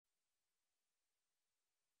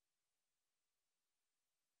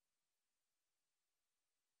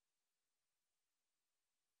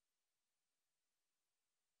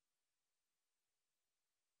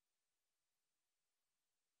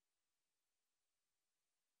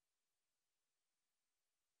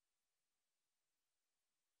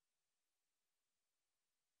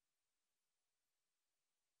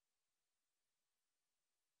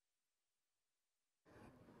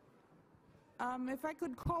If I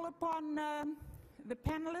could call upon the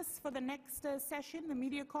panelists for the next session, the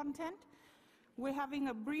media content. We're having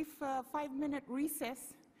a brief 5-minute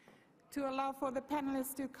recess to allow for the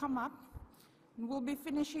panelists to come up. We'll be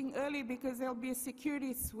finishing early because there'll be a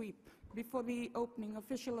security sweep before the opening,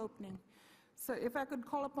 official opening. So if I could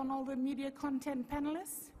call upon all the media content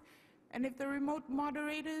panelists, and if the remote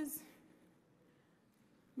moderators,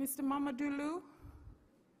 Mr. Mamadou,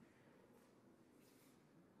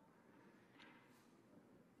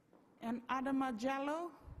 and Adama Jallo,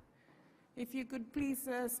 if you could please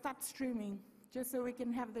start streaming, just so we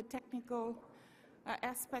can have the technical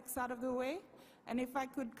aspects out of the way. And if I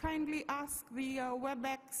could kindly ask the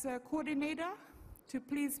WebEx coordinator to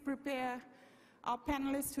please prepare our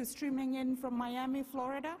panelists who's streaming in from Miami,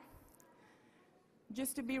 Florida,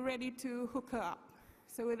 just to be ready to hook her up.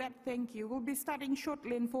 So with that, thank you. We'll be starting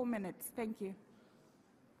shortly in 4 minutes. Thank you.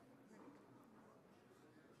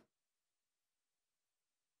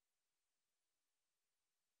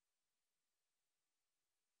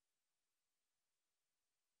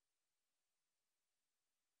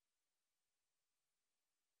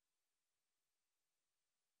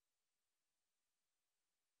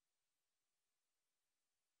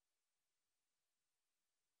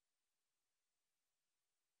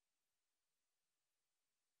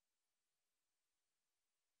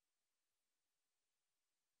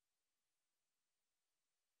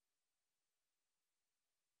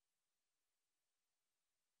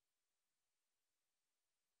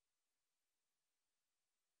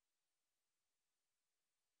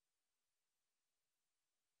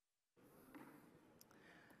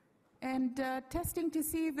 And testing to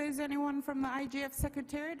see if there's anyone from the IGF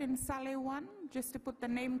Secretariat in Salle 1, just to put the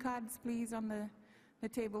name cards, please, on the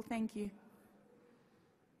table. Thank you.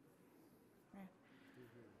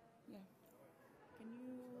 Yeah.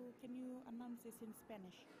 Can you announce this in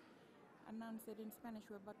Spanish? Announce it in Spanish.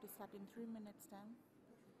 We're about to start in 3 minutes' time.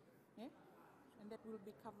 Yeah? And that will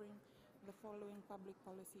be covering the following public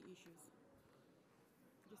policy issues.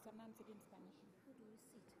 Just announce it in Spanish. Who do you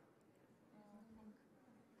sit?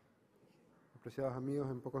 Apreciados amigos,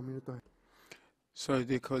 en pocos minutos. So,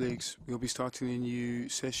 dear colleagues, we'll be starting a new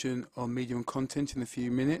session on media and content in a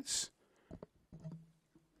few minutes.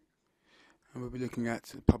 And we'll be looking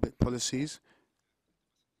at public policies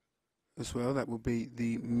as well. That will be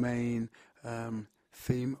the main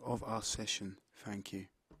theme of our session. Thank you.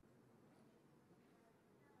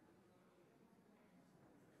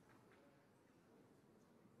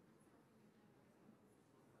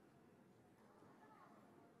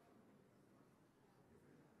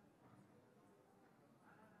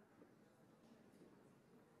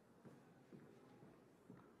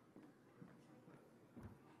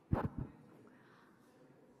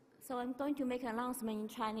 So I'm going to make an announcement in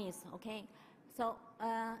Chinese, okay? So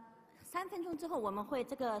 3分钟之后我们会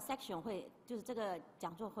这个 section 会就是这个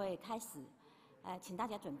讲座会开始，请大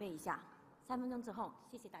家准备一下。3分钟之后，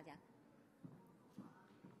谢谢大家。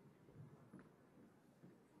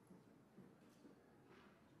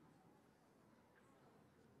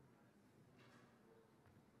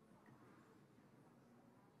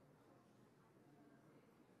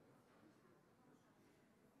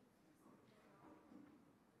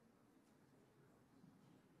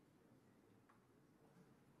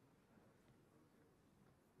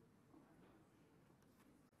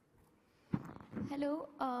Hello,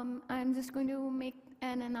 I'm just going to make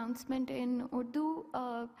an announcement in Urdu.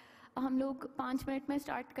 हम लोग 5 minute में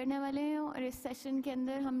start करने वाले हैं और इस session के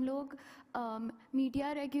अंदर हम लोग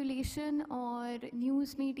मीडिया रेगुलेशन और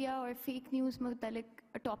न्यूज़ मीडिया और फेक न्यूज़ मुतल्लिक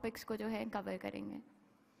टॉपिक्स को जो है कवर करेंगे.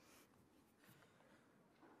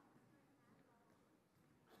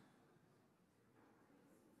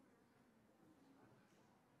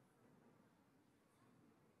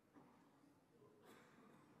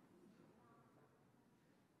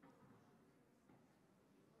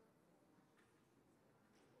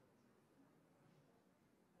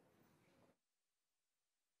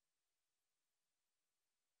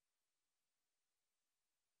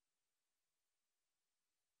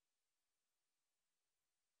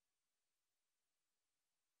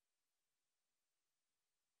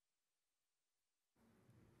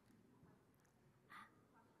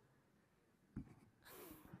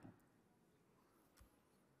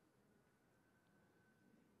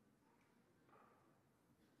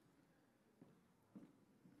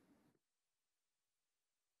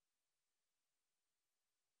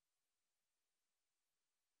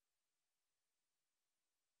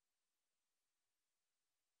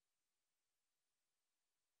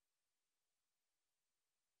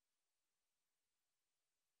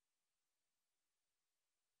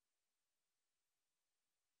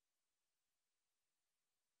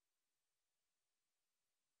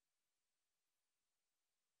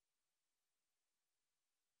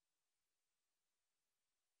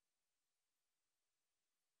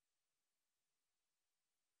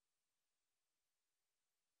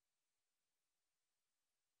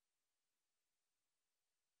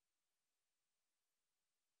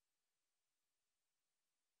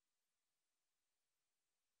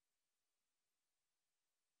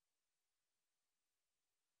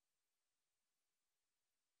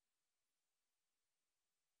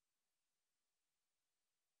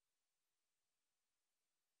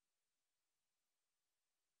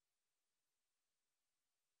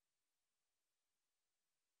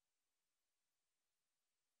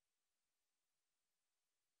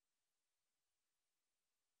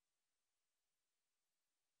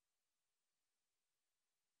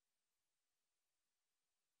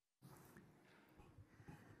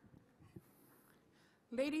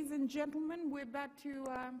 Ladies and gentlemen, we're about to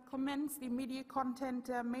commence the media content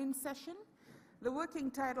main session. The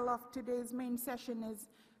working title of today's main session is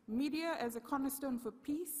Media as a Cornerstone for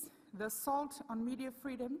Peace, the Assault on Media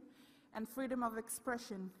Freedom and Freedom of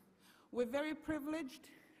Expression. We're very privileged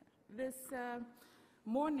this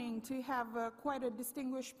morning to have quite a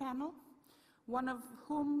distinguished panel, one of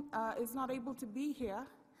whom is not able to be here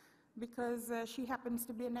because she happens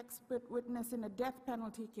to be an expert witness in a death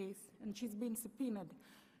penalty case, and she's been subpoenaed.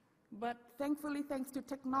 But thankfully, thanks to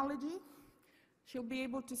technology, she'll be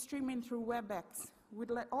able to stream in through WebEx.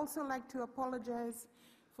 We'd also like to apologize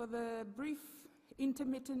for the brief,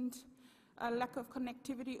 intermittent lack of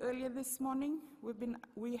connectivity earlier this morning.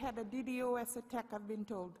 We had a DDoS attack, I've been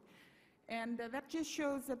told. And that just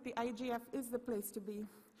shows that the IGF is the place to be,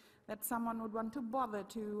 that someone would want to bother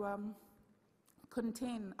to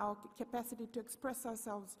contain our capacity to express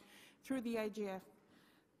ourselves through the IGF.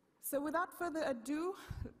 So without further ado,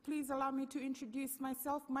 please allow me to introduce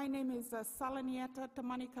myself. My name is Salle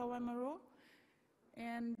Tamanikawa-Maro,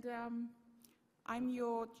 and I'm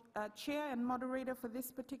your chair and moderator for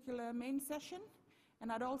this particular main session.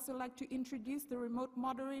 And I'd also like to introduce the remote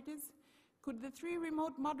moderators. Could the three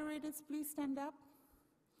remote moderators please stand up?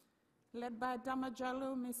 Led by Dama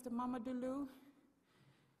Jallo, Mr. Mamadou,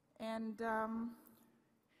 and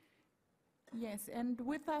yes, and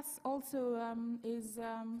with us also is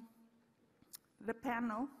the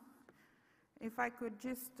panel. If I could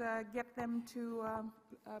just get them to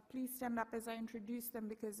please stand up as I introduce them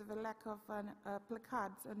because of a lack of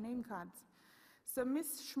placards or name cards. So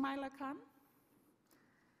Ms. Shmaila Khan,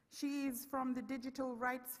 she is from the Digital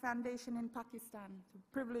Rights Foundation in Pakistan. It's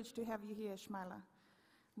a privilege to have you here, Shmaila.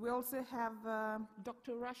 We also have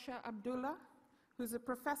Dr. Rasha Abdullah, who's a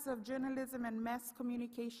professor of journalism and mass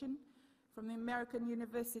communication from the American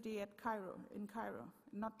University in Cairo.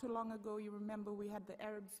 Not too long ago, you remember we had the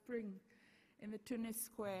Arab Spring in the Tunis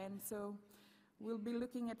Square, and so we'll be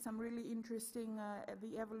looking at some really interesting,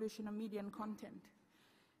 the evolution of media and content.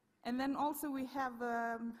 And then also we have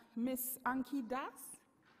Ms. Anki Das,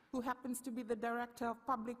 who happens to be the Director of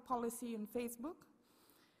Public Policy in Facebook.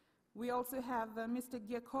 We also have Mr.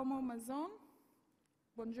 Giacomo Mazzon.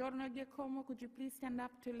 Buongiorno, Giacomo. Could you please stand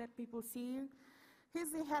up to let people see you?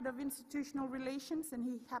 He's the head of institutional relations, and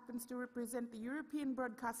he happens to represent the European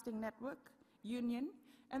Broadcasting Network Union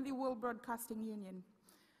and the World Broadcasting Union.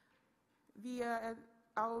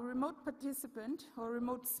 Our remote participant or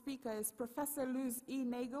remote speaker is Professor Luz E.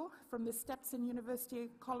 Nagel from the Stetson University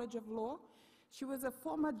College of Law. She was a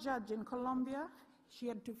former judge in Colombia. She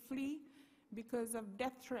had to flee because of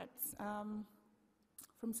death threats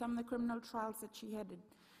from some of the criminal trials that she headed.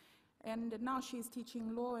 And now she's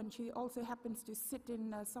teaching law, and she also happens to sit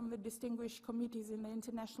in some of the distinguished committees in the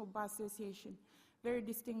International Bar Association. Very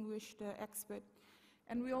distinguished expert.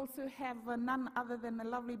 And we also have none other than the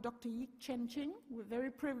lovely Dr. Yik Chen Ching. We're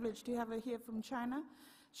very privileged to have her here from China.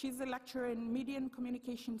 She's a lecturer in Media and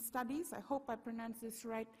Communication Studies. I hope I pronounced this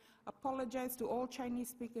right. Apologize to all Chinese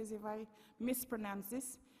speakers if I mispronounce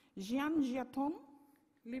this. Jian Jiatong,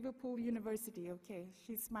 Liverpool University. Okay,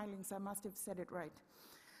 she's smiling, so I must have said it right.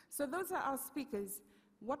 So those are our speakers.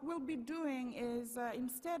 What we'll be doing is,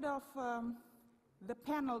 instead of the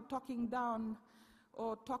panel talking down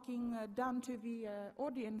or talking down to the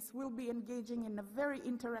audience, we'll be engaging in a very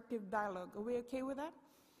interactive dialogue. Are we okay with that?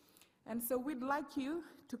 And so we'd like you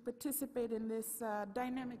to participate in this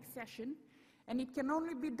dynamic session. And it can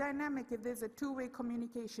only be dynamic if there's a two-way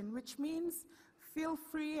communication, which means feel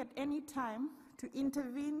free at any time to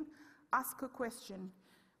intervene, ask a question.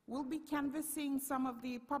 We'll be canvassing some of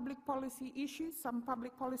the public policy issues, some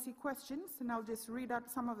public policy questions, and I'll just read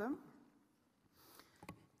out some of them.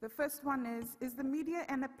 The first one is the media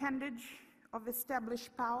an appendage of established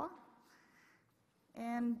power?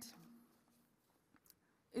 And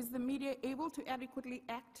is the media able to adequately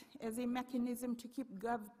act as a mechanism to keep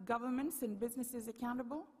governments and businesses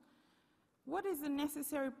accountable? What is the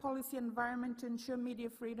necessary policy environment to ensure media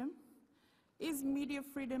freedom? Is media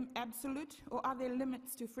freedom absolute, or are there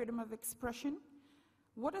limits to freedom of expression?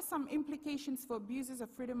 What are some implications for abuses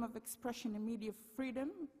of freedom of expression and media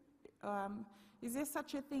freedom? Is there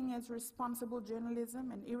such a thing as responsible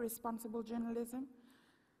journalism and irresponsible journalism?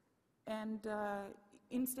 And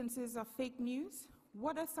instances of fake news?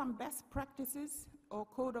 What are some best practices or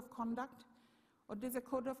code of conduct? Or does a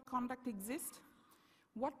code of conduct exist?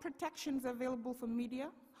 What protections are available for media?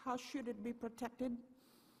 How should it be protected?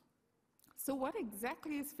 So what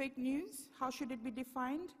exactly is fake news? How should it be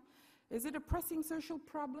defined? Is it a pressing social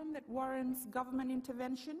problem that warrants government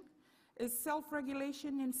intervention? Is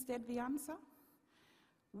self-regulation instead the answer?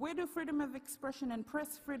 Where do freedom of expression and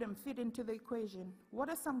press freedom fit into the equation? What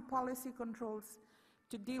are some policy controls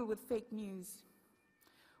to deal with fake news?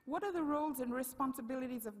 What are the roles and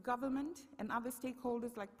responsibilities of government and other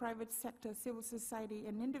stakeholders like private sector, civil society,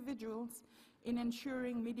 and individuals in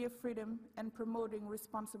ensuring media freedom and promoting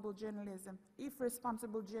responsible journalism, if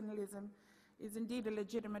responsible journalism is indeed a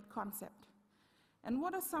legitimate concept? And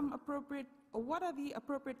what are the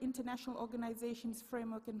appropriate international organizations,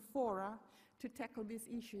 framework, and fora to tackle these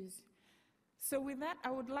issues? So with that,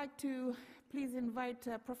 I would like to please invite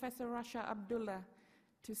Professor Rasha Abdullah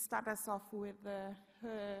to start us off with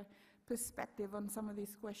her perspective on some of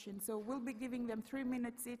these questions. So we'll be giving them 3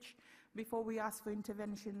 minutes each before we ask for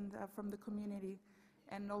intervention from the community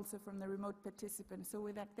and also from the remote participants. So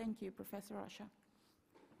with that, thank you, Professor Rasha.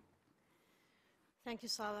 Thank you,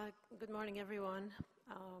 Salle. Good morning, everyone.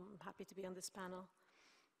 Happy to be on this panel.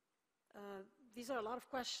 These are a lot of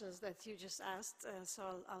questions that you just asked,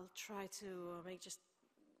 so I'll try to make just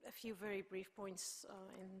a few very brief points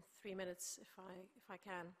in 3 minutes, if I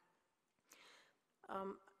can.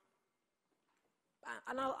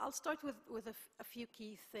 And I'll start with a few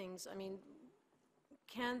key things. I mean,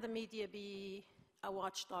 can the media be a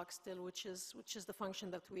watchdog still, which is the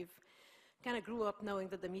function that we've kind of grew up knowing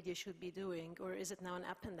that the media should be doing, or is it now an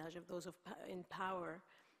appendage of those in power?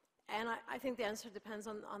 And I think the answer depends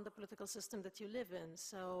on the political system that you live in.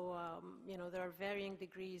 So, you know, there are varying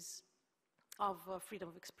degrees of freedom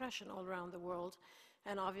of expression all around the world.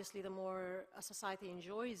 And obviously, the more a society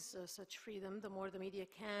enjoys such freedom, the more the media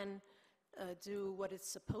can do what it's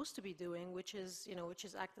supposed to be doing, which is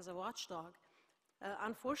act as a watchdog.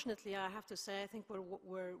 Unfortunately, I have to say, I think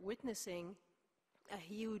we're witnessing a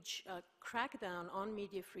huge crackdown on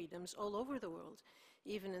media freedoms all over the world,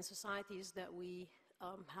 even in societies that we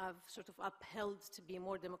have sort of upheld to be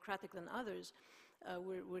more democratic than others.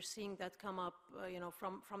 We're seeing that come up,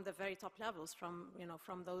 from the very top levels,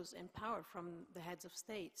 from those in power, from the heads of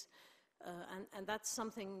states, and that's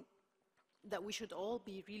something that we should all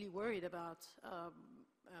be really worried about,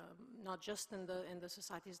 not just in the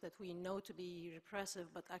societies that we know to be repressive,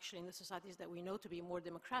 but actually in the societies that we know to be more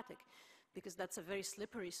democratic, because that's a very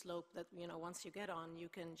slippery slope that once you get on, you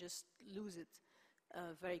can just lose it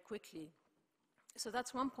very quickly. So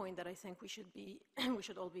that's one point that I think we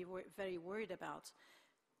should all be very worried about.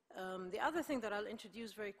 The other thing that I'll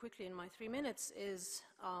introduce very quickly in my 3 minutes is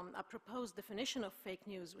a proposed definition of fake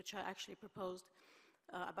news, which I actually proposed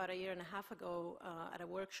about a year and a half ago at a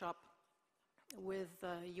workshop with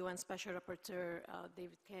UN Special Rapporteur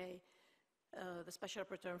David Kay, the Special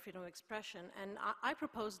Rapporteur on Freedom of Expression. And I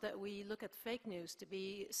propose that we look at fake news to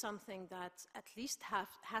be something that at least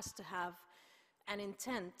has to have an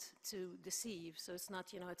intent to deceive. So it's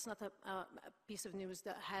not, it's not a piece of news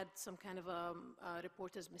that had some kind of a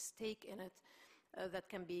reporter's mistake in it that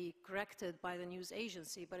can be corrected by the news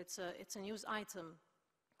agency, but it's a news item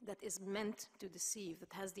that is meant to deceive,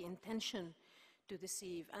 that has the intention to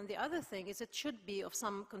deceive. And the other thing is it should be of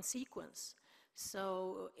some consequence.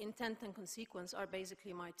 So intent and consequence are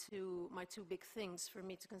basically my two big things for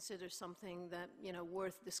me to consider something that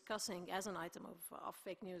worth discussing as an item of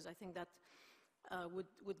fake news. I think that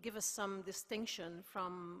would give us some distinction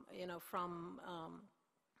from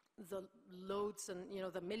the loads and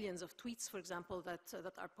the millions of tweets, for example, that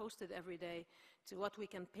are posted every day, to what we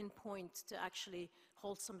can pinpoint to actually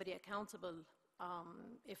hold somebody accountable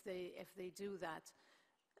if they do that.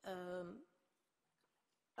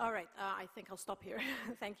 All right, I think I'll stop here.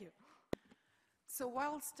 Thank you. So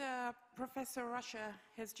whilst Professor Rasha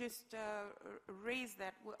has just raised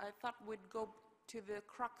that, I thought we'd go to the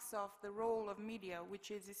crux of the role of media,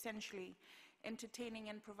 which is essentially entertaining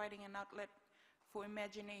and providing an outlet for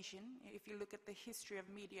imagination. If you look at the history of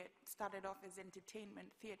media, it started off as entertainment,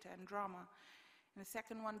 theater, and drama. And the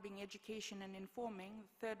second one being education and informing.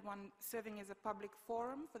 The third one, serving as a public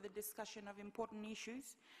forum for the discussion of important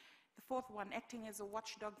issues. The fourth one, acting as a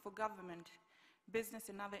watchdog for government, business,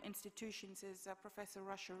 and other institutions, as Professor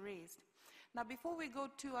Rasha raised. Now, before we go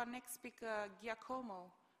to our next speaker,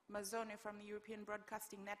 Giacomo Mazzone from the European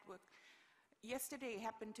Broadcasting Network, yesterday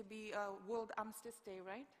happened to be World Armistice Day,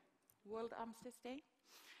 right? World Armistice Day.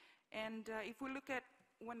 And if we look at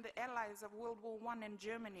when the allies of World War I in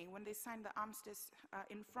Germany, when they signed the armistice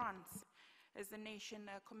in France, as the nation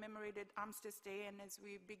commemorated Armistice Day, and as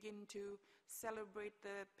we begin to celebrate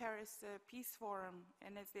the Paris Peace Forum,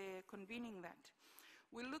 and as they're convening that,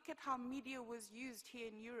 we look at how media was used here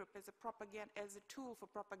in Europe as a tool for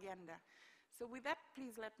propaganda. So with that,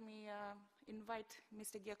 please let me invite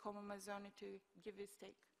Mr. Giacomo Mazzone to give his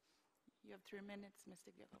take. You have 3 minutes,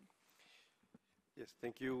 Mr. Giacomo. Yes,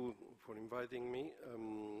 thank you for inviting me.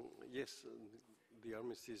 Yes, the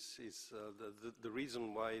armistice is the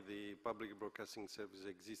reason why the public broadcasting service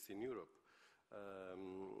exists in Europe.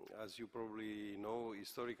 As you probably know,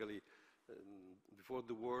 historically, before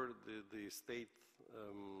the war, the state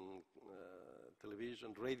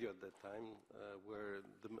television, radio at that time, were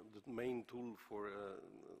the main tool for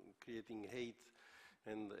creating hate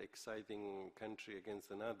and exciting country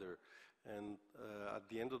against another. And at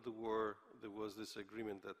the end of the war, there was this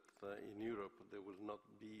agreement that in Europe there will not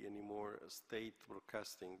be any more state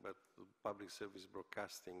broadcasting, but public service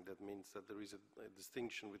broadcasting. That means that there is a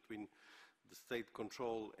distinction between the state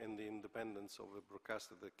control and the independence of a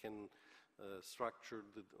broadcaster that can structure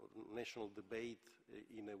the national debate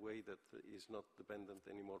in a way that is not dependent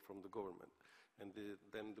anymore from the government. And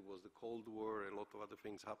then there was the Cold War, a lot of other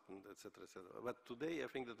things happened, etc., etc. But today I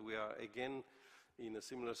think that we are again in a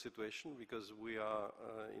similar situation, because we are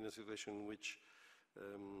in a situation in which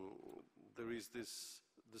there is this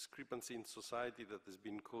discrepancy in society that has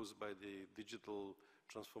been caused by the digital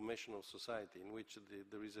transformation of society, in which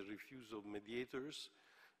there is a refuse of mediators,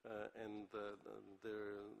 and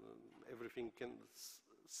everything can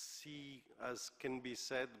can be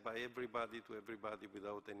said by everybody to everybody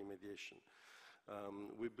without any mediation.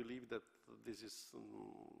 We believe that this is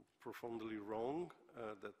profoundly wrong,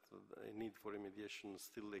 that a need for a mediation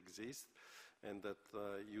still exists, and that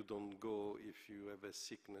you don't go if you have a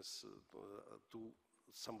sickness to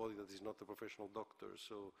somebody that is not a professional doctor.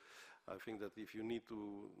 So I think that if you need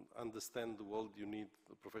to understand the world, you need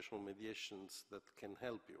professional mediations that can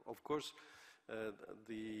help you. Of course,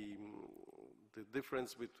 the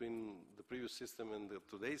difference between the previous system and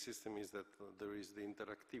today's system is that there is the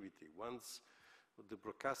interactivity. Once the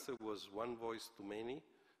broadcaster was one voice to many,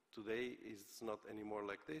 today it's not anymore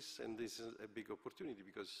like this, and this is a big opportunity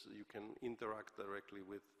because you can interact directly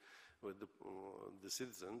with the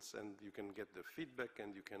citizens, and you can get the feedback,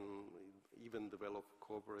 and you can even develop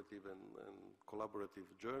cooperative and collaborative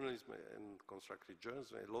journalism and constructive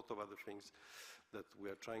journalism, a lot of other things that we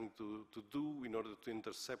are trying to do in order to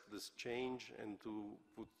intercept this change and to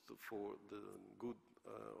put for the good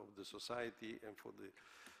of the society and for the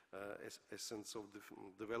essence of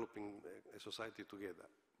developing a society together.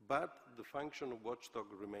 But the function of watchdog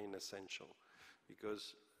remain essential,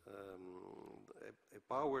 because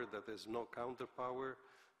a power that has no counterpower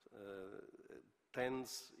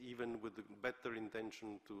tends, even with the better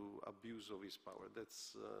intention, to abuse of his power.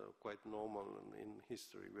 That's quite normal in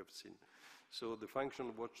history, we have seen. So the function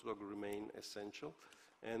of watchdog remain essential,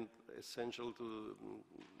 and essential to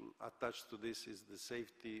attach to this is the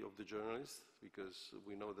safety of the journalists, because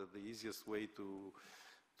we know that the easiest way to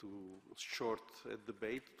short a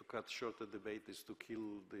debate, to cut short a debate, is to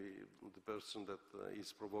kill the person that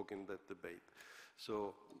is provoking that debate.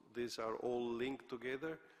 So these are all linked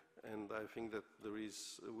together, and I think that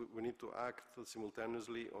we need to act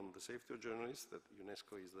simultaneously on the safety of journalists, that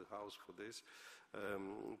UNESCO is the house for this,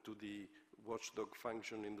 to the watchdog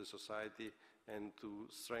function in the society, and to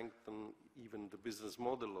strengthen even the business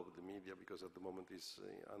model of the media, because at the moment is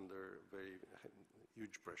under very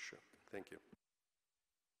huge pressure. Thank you.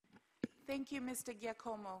 Thank you, Mr.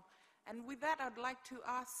 Giacomo. And with that, I'd like to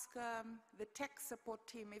ask the tech support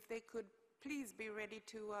team if they could please be ready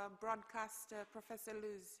to broadcast Professor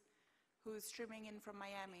Luz, who is streaming in from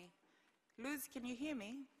Miami. Luz, can you hear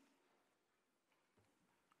me?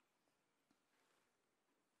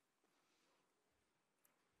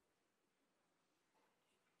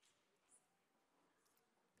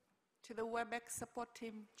 To the WebEx support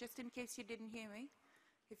team, just in case you didn't hear me,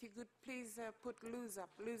 if you could please put Luz up,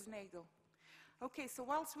 Luz Nagel. Okay, so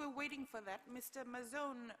whilst we're waiting for that, Mr.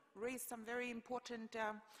 Mazzone raised some very important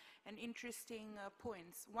and interesting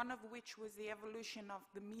points, one of which was the evolution of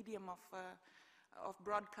the medium of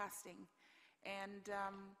broadcasting, and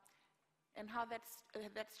how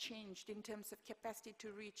that's changed in terms of capacity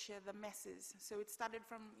to reach the masses. So it started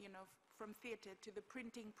from theater to the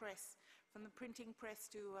printing press, from the printing press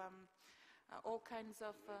to all kinds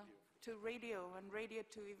of to radio, and radio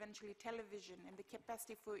to eventually television, and the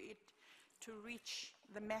capacity for it to reach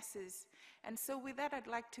the masses. And so with that, I'd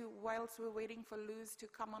like to, whilst we're waiting for Luz to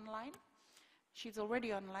come online, she's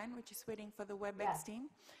already online, which is waiting for the WebEx team,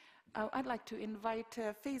 I'd like to invite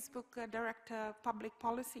Facebook Director Public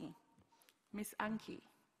Policy, Ms. Anki.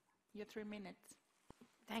 Your 3 minutes.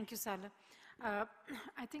 Thank you, Salle.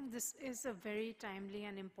 I think this is a very timely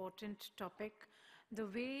and important topic. The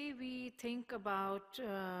way we think about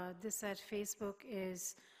this at Facebook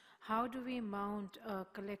is, how do we mount a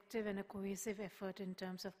collective and a cohesive effort in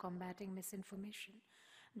terms of combating misinformation?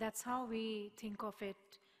 That's how we think of it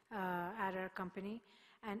at our company.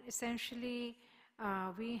 And essentially,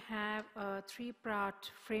 we have a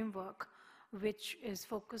 3-part framework which is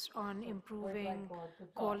focused on improving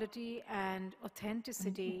quality and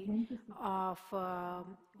authenticity of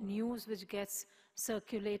news which gets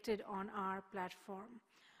circulated on our platform.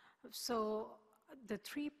 So the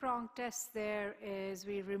three-pronged test there is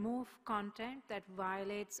we remove content that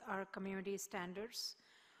violates our community standards.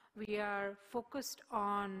 We are focused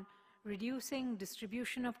on reducing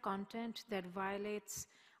distribution of content that violates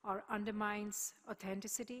or undermines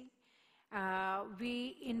authenticity.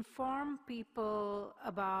 We inform people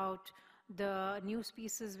about the news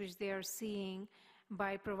pieces which they are seeing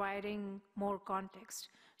by providing more context.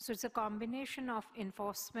 So it's a combination of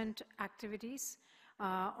enforcement activities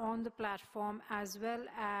on the platform, as well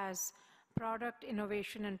as product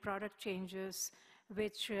innovation and product changes,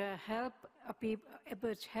 which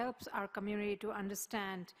helps our community to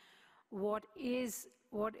understand what is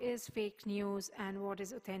fake news and what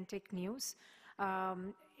is authentic news.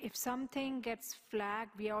 If something gets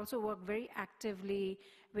flagged, we also work very actively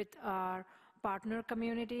with our partner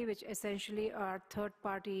community, which essentially are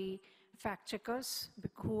third-party fact checkers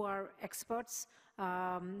who are experts,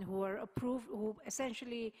 who are approved, who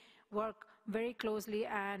essentially work very closely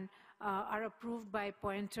and are approved by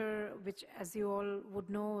Pointer, which, as you all would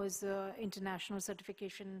know, is an international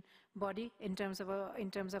certification body in terms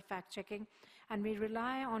of fact checking. And we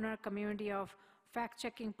rely on our community of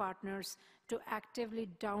fact-checking partners to actively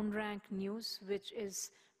downrank news, which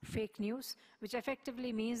is fake news, which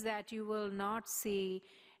effectively means that you will not see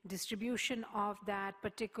distribution of that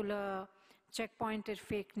particular checkpointed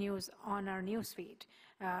fake news on our newsfeed.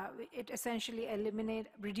 It essentially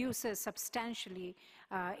reduces substantially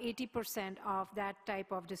 80% of that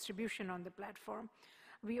type of distribution on the platform.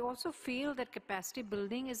 We also feel that capacity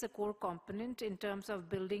building is a core component in terms of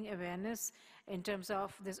building awareness, in terms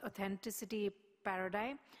of this authenticity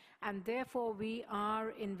paradigm, and therefore we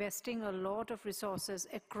are investing a lot of resources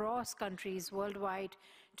across countries worldwide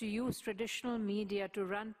to use traditional media to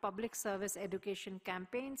run public service education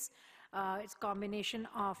campaigns. It's a combination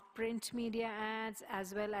of print media ads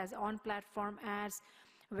as well as on-platform ads,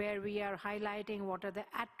 where we are highlighting what are the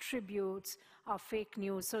attributes of fake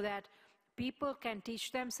news so that people can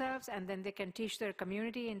teach themselves and then they can teach their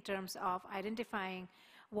community in terms of identifying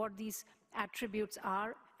what these attributes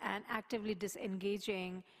are and actively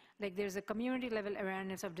disengaging. Like there's a community level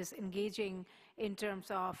awareness of disengaging in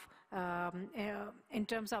terms of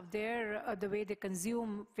their the way they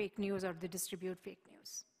consume fake news or they distribute fake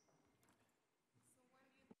news.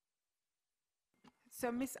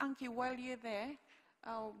 So Ms. Anki, while you're there,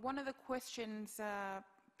 one of the questions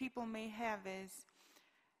people may have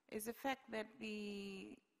is the fact that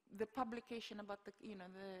the publication about the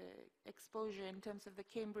exposure in terms of the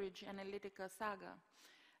Cambridge Analytica saga,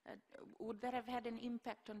 would that have had an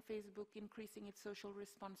impact on Facebook increasing its social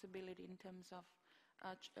responsibility in terms of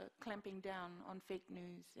clamping down on fake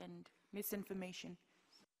news and misinformation?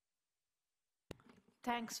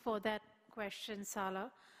 Thanks for that question, Salle.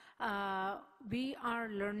 We are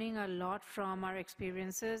learning a lot from our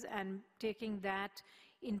experiences and taking that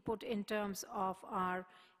input in terms of our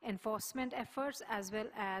enforcement efforts, as well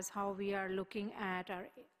as how we are looking at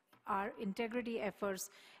our integrity efforts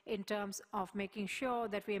in terms of making sure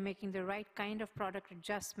that we are making the right kind of product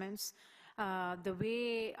adjustments, the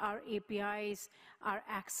way our APIs are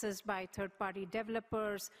accessed by third-party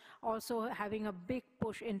developers, also having a big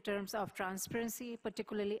push in terms of transparency,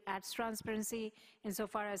 particularly ads transparency,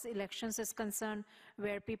 insofar as elections is concerned,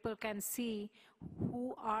 where people can see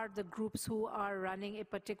who are the groups who are running a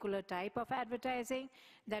particular type of advertising.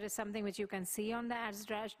 That is something which you can see on the ads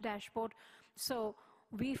dashboard. So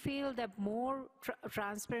we feel that more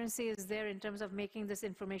transparency is there in terms of making this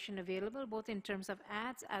information available, both in terms of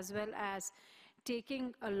ads as well as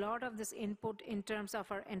taking a lot of this input in terms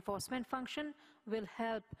of our enforcement function will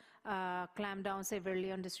help clamp down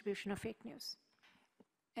severely on distribution of fake news.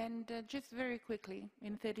 And just very quickly,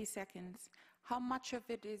 in 30 seconds, how much of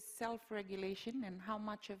it is self-regulation and how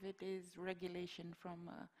much of it is regulation from,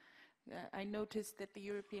 I noticed that the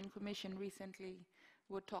European Commission recently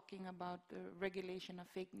were talking about the regulation of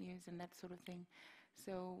fake news and that sort of thing.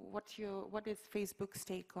 So what is Facebook's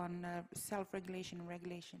take on self-regulation and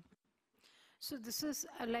regulation? So this is,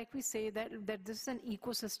 like we say, that this is an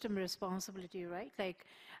ecosystem responsibility, right? Like,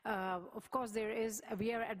 of course,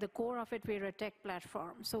 we are at the core of it, we're a tech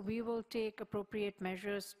platform. So we will take appropriate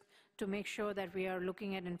measures to make sure that we are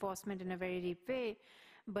looking at enforcement in a very deep way.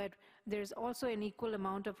 But there's also an equal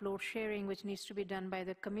amount of load sharing which needs to be done by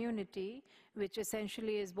the community, which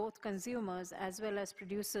essentially is both consumers as well as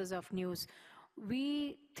producers of news.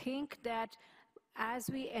 We think that as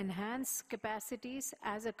we enhance capacities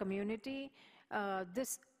as a community,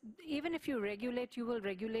 even if you regulate, you will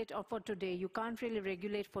regulate for today. You can't really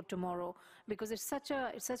regulate for tomorrow because it's such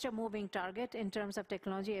a moving target in terms of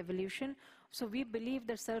technology evolution. So we believe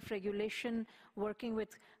that self-regulation, working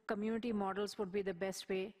with community models would be the best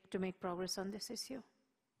way to make progress on this issue.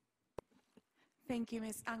 Thank you,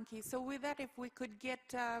 Ms. Anki. So with that, if we could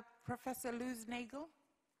get Professor Luz Nagel.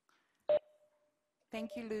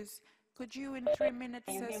 Thank you, Luz. Could you, in 3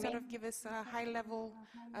 minutes, sort of give us a high-level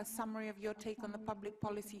summary of your take on the public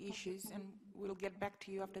policy issues, and we'll get back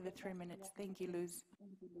to you after the 3 minutes. Thank you, Luz.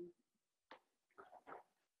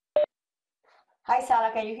 Hi,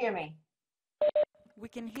 Salle, can you hear me? We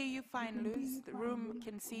can hear you fine, Luz. The room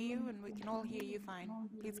can see you, and we can all hear you fine.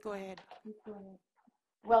 Please go ahead.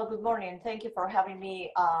 Well, good morning. Thank you for having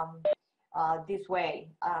me this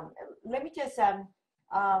way. Let me just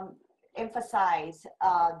emphasize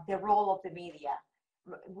the role of the media.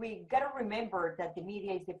 We got to remember that the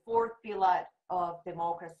media is the fourth pillar of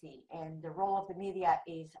democracy, and the role of the media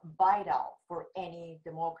is vital for any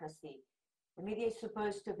democracy. The media is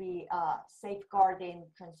supposed to be safeguarding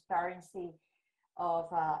transparency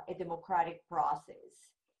of a democratic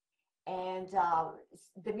process. And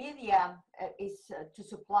the media is to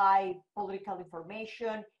supply political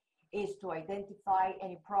information, is to identify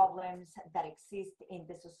any problems that exist in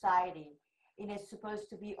the society. It is supposed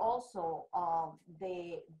to be also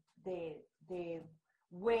the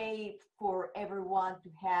way for everyone to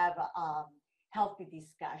have healthy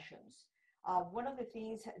discussions. One of the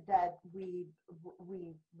things that we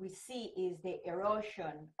see is the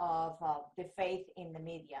erosion of the faith in the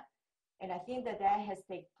media. And I think that has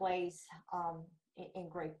taken place in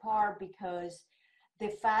great part because the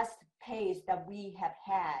fast pace that we have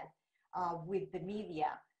had with the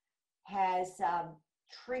media has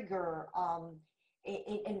triggered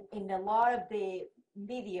in a lot of the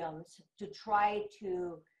mediums to try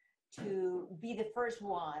to be the first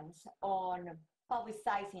ones on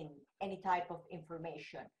publicizing any type of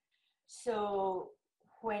information. So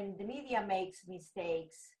when the media makes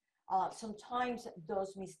mistakes, sometimes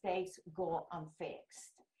those mistakes go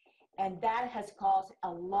unfixed. And that has caused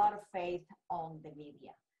a lot of faith on the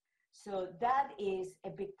media. So that is a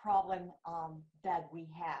big problem that we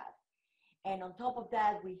have. And on top of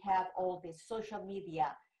that, we have all this social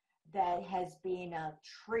media that has been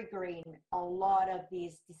triggering a lot of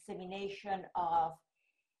this dissemination of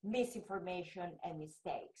misinformation and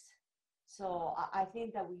mistakes. So I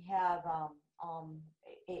think that we have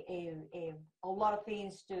a lot of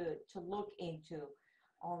things to look into.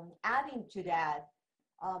 Adding to that,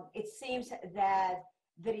 it seems that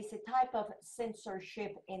there is a type of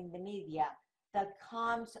censorship in the media that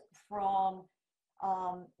comes from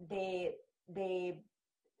the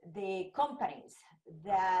companies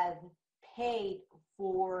that paid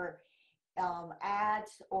for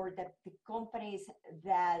ads, or the companies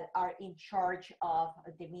that are in charge of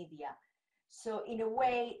the media. So in a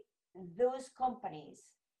way, those companies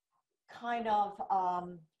kind of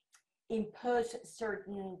impose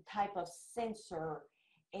certain type of censor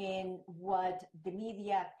in what the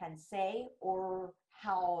media can say or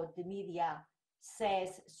how the media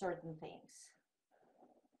says certain things.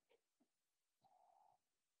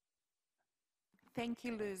 Thank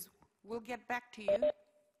you, Luz. We'll get back to you.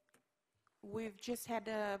 We've just had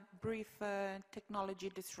a brief technology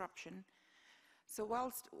disruption. So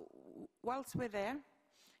whilst we're there,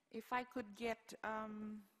 if I could get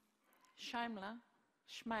Shmaila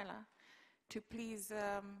to please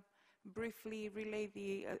briefly relay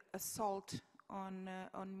the assault on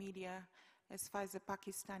media as far as the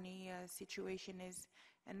Pakistani situation is,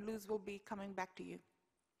 and Luz will be coming back to you.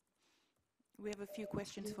 We have a few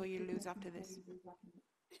questions for you, Luz, after this.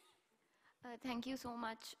 Thank you so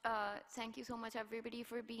much. Thank you so much, everybody,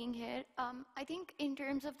 for being here. I think in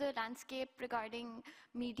terms of the landscape regarding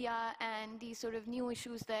media and these sort of new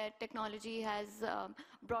issues that technology has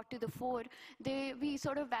brought to the fore, we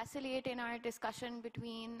sort of vacillate in our discussion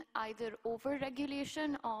between either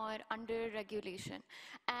over-regulation or under-regulation.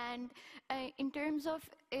 And in terms of,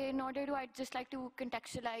 I'd just like to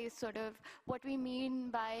contextualize sort of what we mean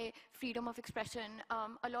by freedom of expression.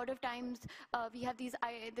 A lot of times we have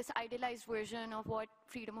this idealized version of what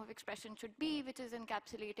freedom of expression should be, which is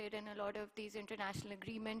encapsulated in a lot of these international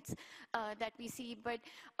agreements that we see. But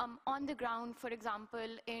on the ground, for example,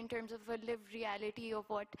 in terms of a lived reality of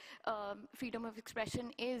what freedom of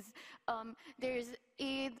expression is, there's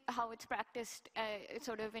how it's practiced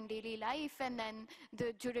sort of in daily life, and then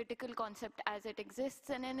the juridical concept as it exists.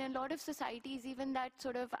 And in a lot of societies, even that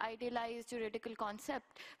sort of idealized juridical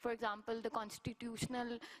concept, for example, the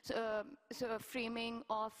constitutional sort of framing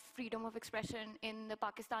of freedom of expression in the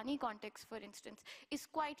Pakistani context, for instance, is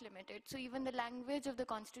quite limited. So even the language of the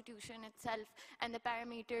constitution itself and the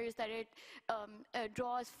parameters that it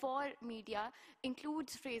draws for media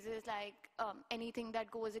includes phrases like anything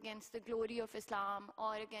that goes against the glory of Islam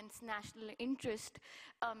or against national interest.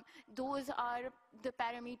 Those are the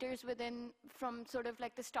parameters within, from sort of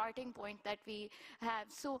like the starting point that we have.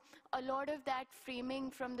 So a lot of that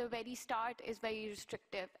framing from the very start is very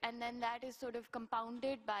restrictive, and then that is sort of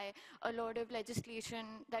compounded by a lot of legislation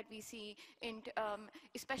that we see in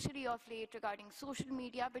especially of late regarding social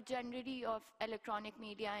media, but generally of electronic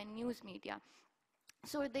media and news media.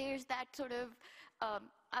 So there's that sort of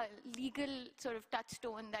legal sort of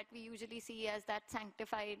touchstone that we usually see as that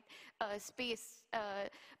sanctified space.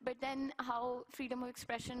 But then how freedom of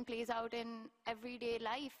expression plays out in everyday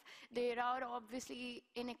life, there are obviously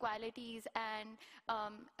inequalities and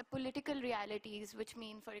political realities, which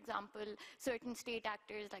mean, for example, certain state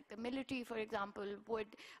actors like the military, for example,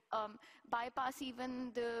 would bypass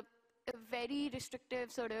even the very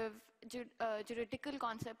restrictive sort of juridical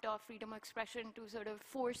concept of freedom of expression to sort of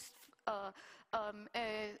force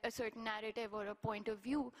a certain narrative or a point of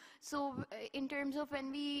view. So in terms of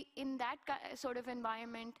when we, in that sort of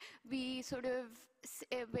environment, we sort of,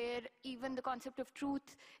 where even the concept of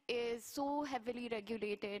truth is so heavily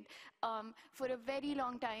regulated for a very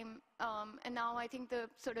long time, and now I think the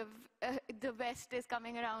sort of the West is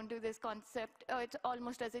coming around to this concept. It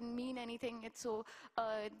almost doesn't mean anything. It's so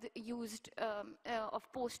used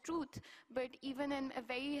of post-truth. But even in a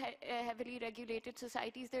very heavily regulated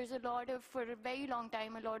societies, there's a lot of, for a very long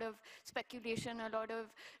time, a lot of speculation, a lot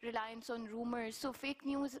of reliance on rumors. So fake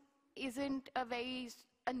news isn't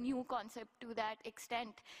a new concept to that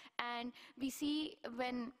extent. And we see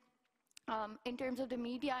when in terms of the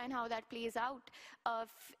media and how that plays out,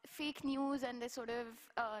 fake news and this sort of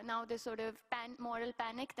now this sort of moral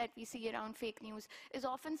panic that we see around fake news is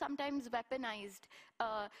often sometimes weaponized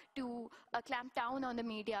to clamp down on the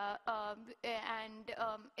media,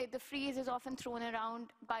 and the phrase is often thrown around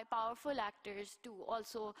by powerful actors to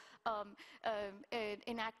also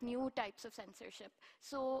enact new types of censorship.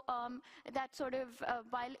 So that sort of,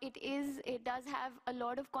 while it does have a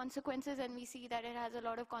lot of consequences, and we see that it has a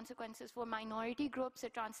lot of consequences for minority groups,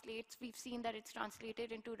 we've seen that it's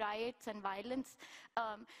translated into riots and violence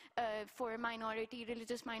for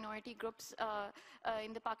religious minority groups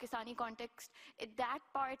in the Pakistani context. That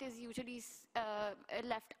part is usually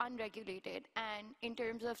left unregulated, and in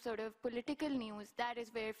terms of sort of political news, that is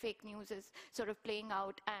where fake news is sort of playing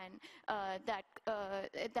out, and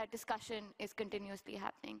that discussion is continuously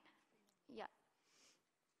happening. Yeah.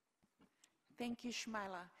 Thank you,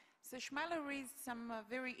 Shmaila. So Shmaila raised some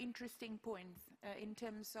very interesting points in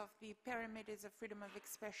terms of the parameters of freedom of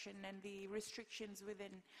expression and the restrictions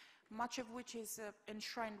within, much of which is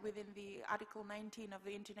enshrined within the Article 19 of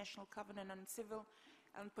the International Covenant on Civil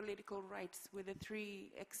and Political Rights, with the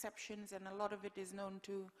 3 exceptions, and a lot of it is known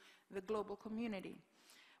to the global community.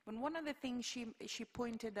 But one of the things she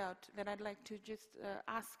pointed out that I'd like to just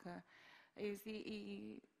ask her is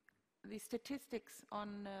the statistics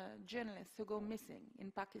on journalists who go missing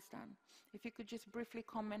in Pakistan. If you could just briefly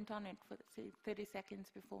comment on it for, say, 30 seconds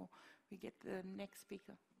before we get the next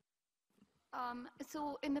speaker.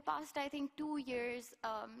 So in the past, I think 2 years,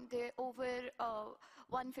 there are over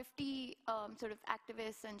 150 sort of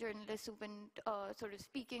activists and journalists who've been sort of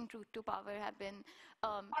speaking truth to power have been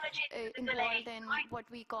involved in what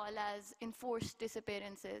we call as enforced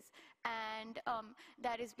disappearances. And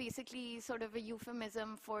that is basically sort of a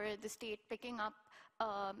euphemism for the state picking up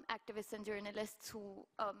activists and journalists who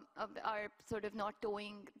are sort of not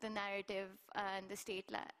towing the narrative and the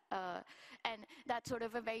state, and that's sort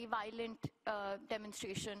of a very violent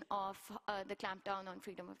demonstration of the clampdown on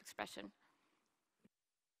freedom of expression.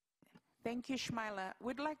 Thank you, Shmaila.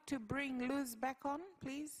 We'd like to bring Luz back on,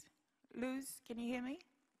 please. Luz, can you hear me?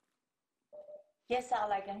 Yes,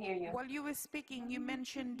 Salle, I can hear you. While you were speaking, you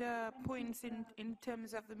mentioned points in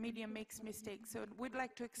terms of the media makes mistakes. So we'd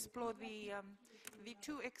like to explore the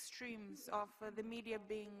 2 extremes of the media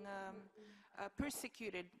being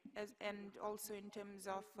persecuted, and also in terms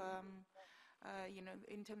of,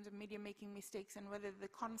 in terms of media making mistakes, and whether the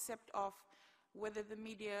concept of whether the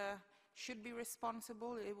media should be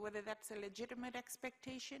responsible, whether that's a legitimate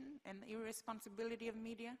expectation and irresponsibility of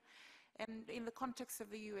media. And in the context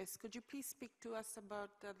of the US, could you please speak to us about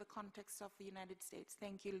the context of the United States?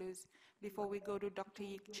 Thank you, Luz. Before we go to Dr.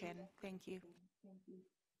 Yik Chen, thank you.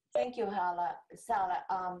 Thank you,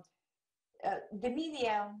 Salle. The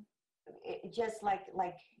media, just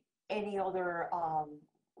like any other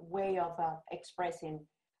way of expressing,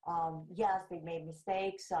 yes, they made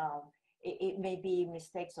mistakes. It may be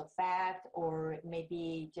mistakes of fact, or it may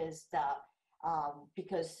be just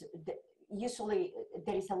because usually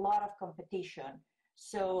there is a lot of competition.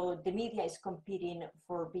 So the media is competing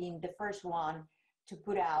for being the first one to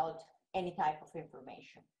put out any type of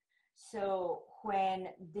information. So when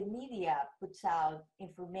the media puts out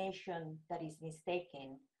information that is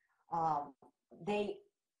mistaken, they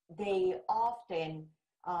often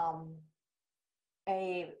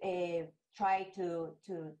try to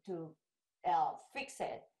fix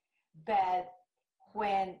it. But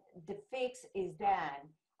when the fix is done,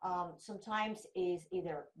 sometimes is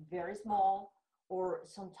either very small, or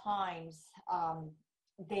sometimes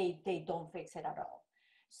they don't fix it at all.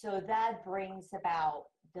 So that brings about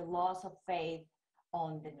the loss of faith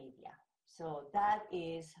on the media. So that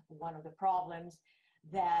is one of the problems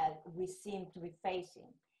that we seem to be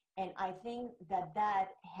facing. And I think that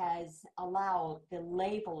that has allowed the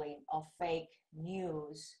labeling of fake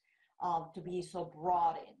news to be so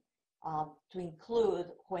broadened, to include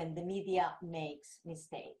when the media makes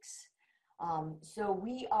mistakes. So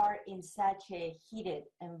we are in such a heated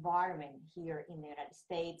environment here in the United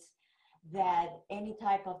States that any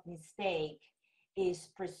type of mistake is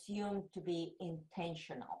presumed to be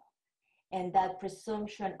intentional. And that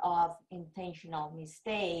presumption of intentional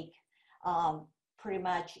mistake pretty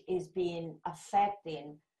much is being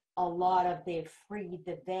affecting a lot of the free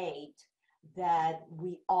debate that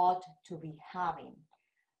we ought to be having.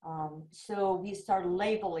 So we start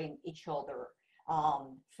labeling each other,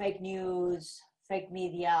 fake news, fake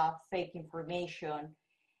media, fake information,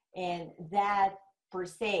 and that per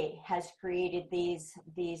se has created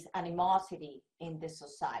this animosity in the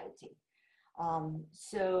society.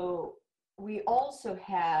 So we also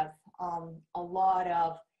have a lot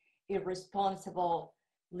of irresponsible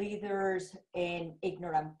leaders and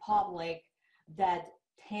ignorant public that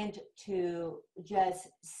tend to just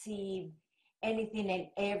see anything and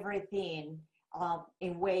everything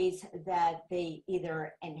in ways that they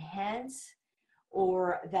either enhance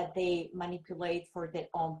or that they manipulate for their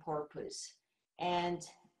own purpose. And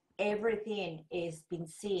everything is being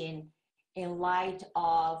seen in light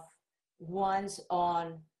of one's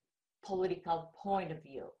own political point of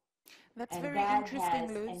view. That's and very that interesting,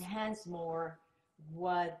 has Luz. enhanced more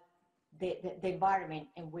what the environment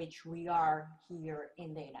in which we are here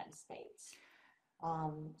in the United States.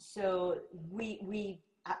 So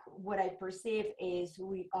what I perceive is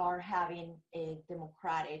we are having a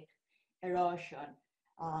democratic erosion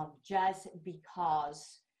just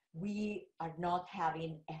because we are not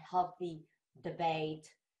having a healthy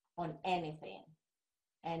debate on anything.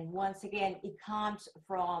 And once again, it comes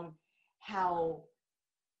from how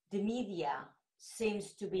the media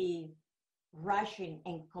seems to be rushing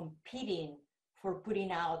and competing for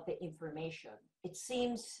putting out the information. It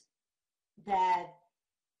seems that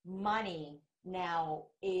money now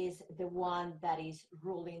is the one that is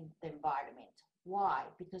ruling the environment. Why?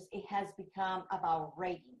 Because it has become about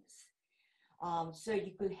ratings. So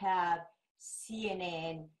you could have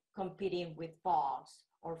CNN competing with Fox,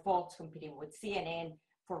 or Fox competing with CNN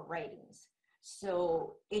for ratings.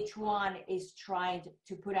 So each one is trying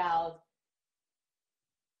to put out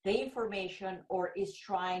the information, or is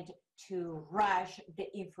trying to rush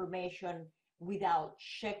the information without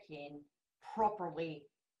checking properly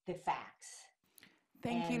the facts.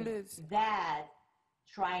 Thank you, Luz. That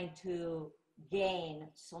trying to gain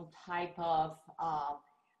some type of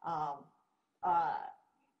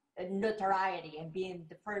notoriety and being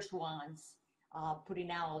the first ones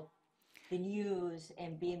putting out the news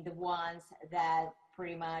and being the ones that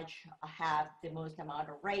pretty much have the most amount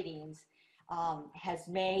of ratings has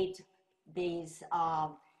made these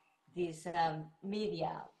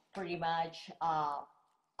media pretty much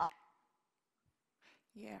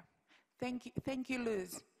Yeah, thank you,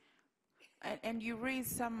 Luz. And you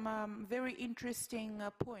raised some very interesting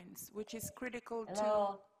points, which is critical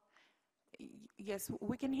Hello? to. Yes,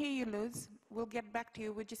 we can hear you, Luz. We'll get back to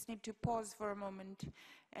you. We just need to pause for a moment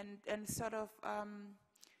and sort of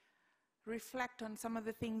reflect on some of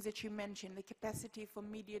the things that you mentioned, the capacity for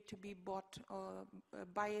media to be bought, or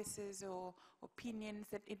biases or opinions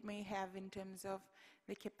that it may have in terms of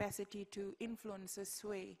the capacity to influence or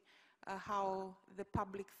sway how the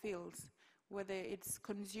public feels, whether it's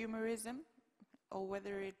consumerism or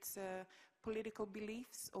whether it's political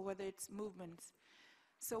beliefs or whether it's movements.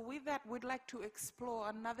 So with that, we'd like to explore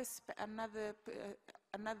another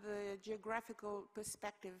geographical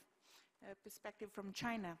perspective perspective from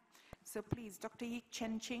China. So please, Dr. Yik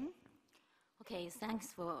Chen-Ching. Okay, thanks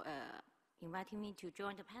for inviting me to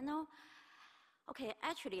join the panel. Okay,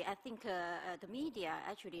 actually, I think the media,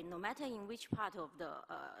 actually, no matter in which part of the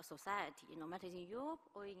society, no matter in Europe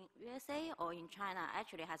or in USA or in China,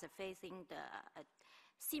 actually has facing the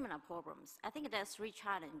similar problems. I think there's three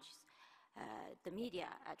challenges the media,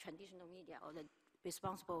 traditional media, or the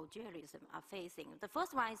responsible journalism are facing. The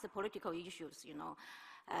first one is the political issues,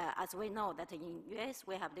 as we know that in US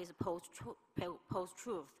we have this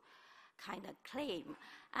post-truth kind of claim.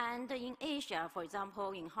 And in Asia, for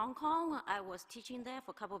example, in Hong Kong, I was teaching there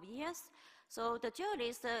for a couple of years. So the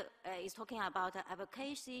journalist is talking about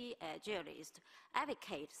advocacy journalist,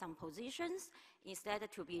 advocate some positions instead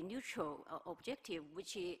to be neutral, objective,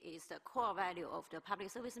 which is the core value of the public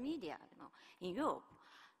service media in Europe.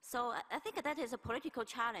 So I think that is a political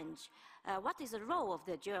challenge. What is the role of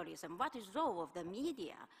the journalism? What is the role of the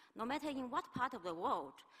media, no matter in what part of the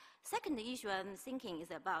world? Second issue I'm thinking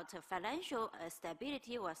is about financial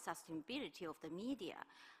stability or sustainability of the media.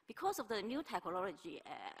 Because of the new technology,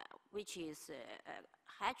 which is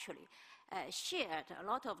actually shared a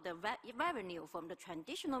lot of the revenue from the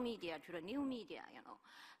traditional media to the new media,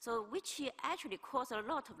 So which actually caused a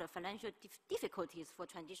lot of the financial difficulties for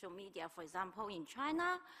traditional media. For example, in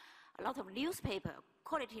China, a lot of newspaper,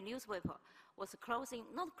 quality newspaper, was closing,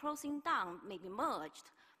 not closing down, maybe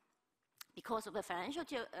merged because of the financial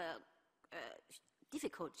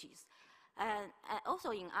difficulties. And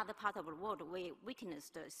also in other parts of the world, we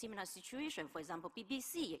witnessed a similar situation. For example,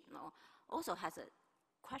 BBC, also has a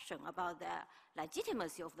question about the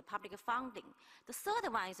legitimacy of the public funding. The third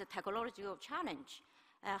one is a technological challenge.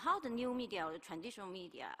 How the new media or the traditional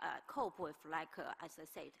media cope with, as I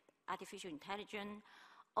said, artificial intelligence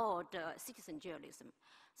or the citizen journalism.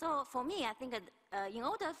 So for me, I think that in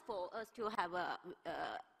order for us to have a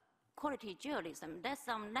quality journalism, there's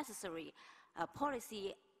some necessary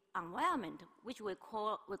policy environment, which we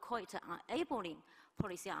call it an enabling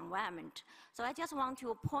policy environment. So I just want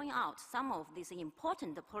to point out some of these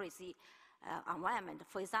important policy environment.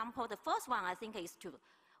 For example, the first one I think is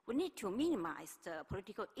we need to minimize the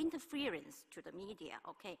political interference to the media,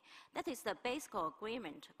 okay? That is the basic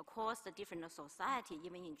agreement across the different society,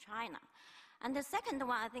 even in China. And the second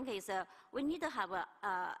one I think is we need to have a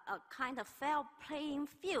kind of fair playing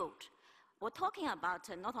field. We're talking about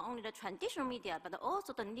not only the traditional media, but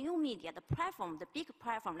also the new media, the platform, the big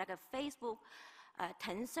platform like Facebook,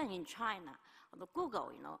 Tencent in China, or the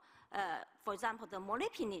Google, For example, the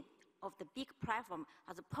monopoly of the big platform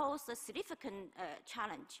has posed a significant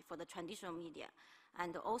challenge for the traditional media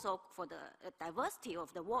and also for the diversity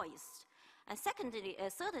of the voice. And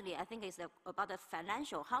thirdly, I think it's about the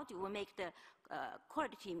financial. How do we make the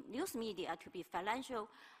quality news media to be financial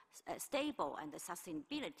stable and the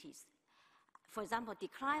sustainability? For example,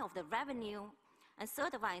 decline of the revenue. And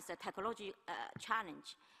third one is the technology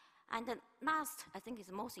challenge. And the last, I think is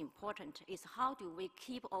most important, is how do we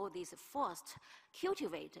keep all these first,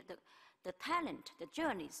 cultivate the talent, the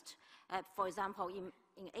journalists. For example, in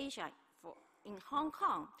Asia, in Hong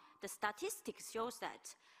Kong, the statistics shows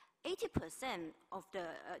that 80% of the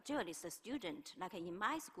journalists, the students, like in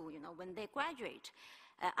my school, when they graduate,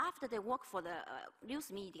 after they work for the news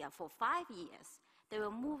media for 5 years, they will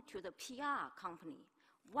move to the PR company.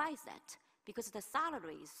 Why is that? Because the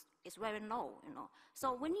salary is very low,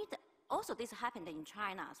 So we need, also this happened in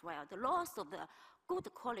China as well, the loss of the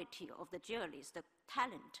good quality of the journalists, the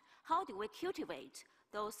talent. How do we cultivate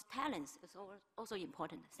those talents is also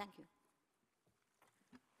important. Thank you.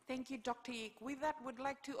 Thank you, Dr. Yik. With that, we'd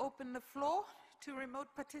like to open the floor to remote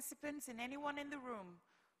participants and anyone in the room.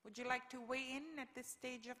 Would you like to weigh in at this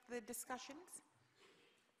stage of the discussions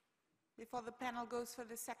before the panel goes for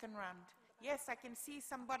the second round? Yes, I can see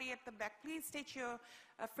somebody at the back. Please state your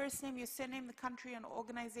first name, your surname, the country and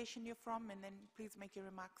organization you're from, and then please make your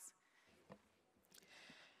remarks.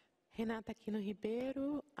 Renata Aquino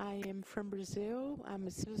Ribeiro. I am from Brazil. I'm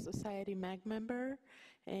a civil society MAG member,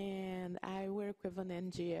 and I work with an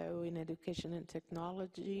NGO in education and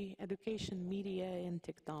technology, education, media, and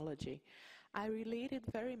technology. I related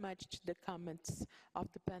very much to the comments of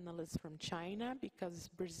the panelists from China, because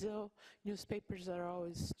Brazil newspapers are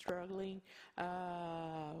always struggling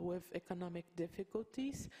with economic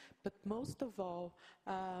difficulties, but most of all,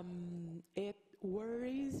 it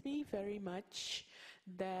worries me very much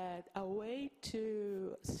that a way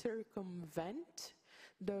to circumvent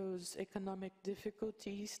those economic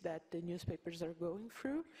difficulties that the newspapers are going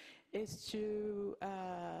through is to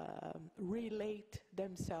relate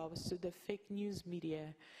themselves to the fake news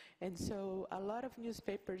media. And so a lot of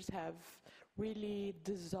newspapers have really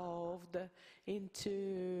dissolved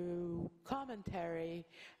into commentary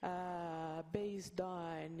based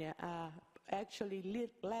on, actually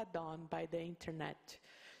led on by the internet.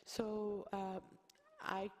 So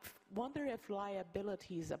I wonder if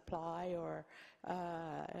liabilities apply, or,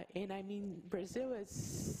 and I mean, Brazil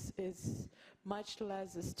is much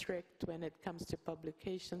less strict when it comes to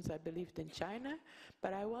publications, I believe, than China.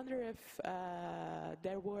 But I wonder if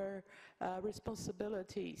there were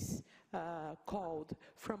responsibilities called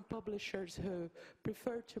from publishers who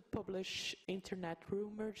prefer to publish internet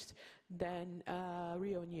rumors than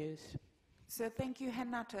real news. So thank you,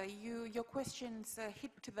 Renata. Your questions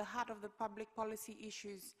hit to the heart of the public policy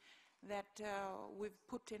issues that we've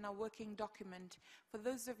put in our working document. For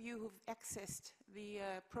those of you who've accessed the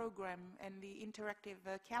program and the interactive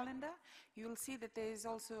calendar, you'll see that there is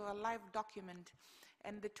also a live document.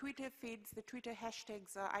 And the Twitter feeds, the Twitter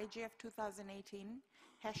hashtags are IGF 2018,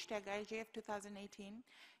 hashtag IGF 2018,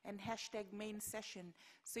 and hashtag main session.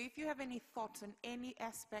 So if you have any thoughts on any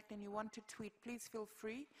aspect and you want to tweet, please feel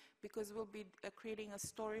free, because we'll be creating a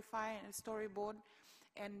story file and a storyboard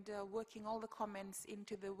and working all the comments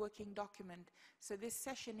into the working document. So this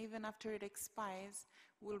session, even after it expires,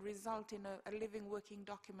 will result in a living working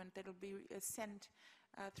document that will be sent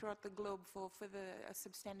throughout the globe for further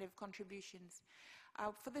substantive contributions.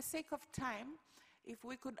 For the sake of time, if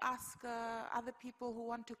we could ask other people who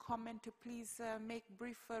want to comment to please make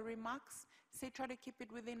brief remarks. Say, try to keep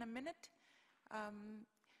it within a minute.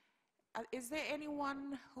 Is there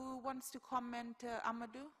anyone who wants to comment?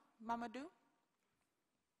 Mamadou?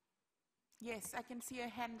 Yes, I can see a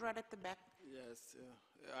hand right at the back. Yes,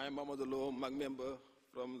 I'm Mamadou Lo, MAG member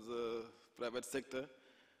from the private sector,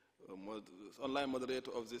 online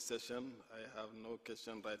moderator of this session. I have no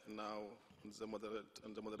question right now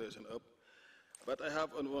on the moderation up. But I have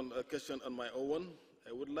a question on my own.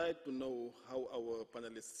 I would like to know how our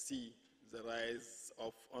panelists see the rise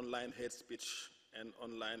of online hate speech and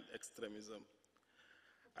online extremism.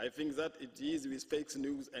 I think that it is with fake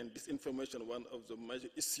news and disinformation one of the major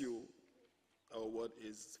issues our world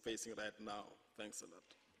is facing right now. Thanks a lot.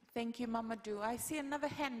 Thank you, Mamadou. I see another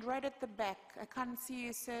hand right at the back. I can't see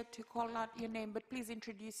you, sir, to call out your name, but please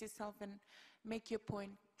introduce yourself and make your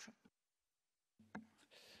point.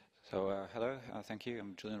 So, hello, thank you.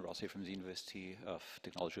 I'm Julian Rossi from the University of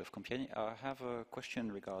Technology of Compiègne. I have a question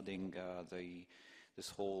regarding this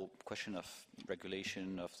whole question of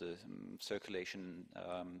regulation of the circulation,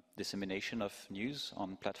 dissemination of news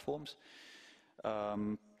on platforms.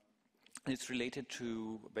 It's related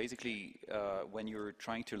to basically when you're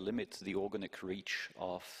trying to limit the organic reach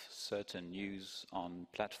of certain news on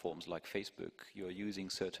platforms like Facebook, you're using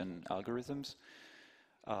certain algorithms.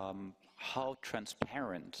 How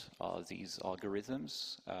transparent are these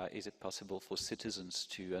algorithms? Is it possible for citizens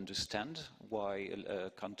to understand why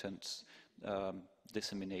content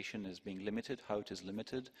dissemination is being limited, how it is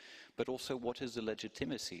limited, but also what is the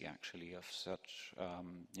legitimacy actually of such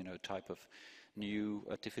type of new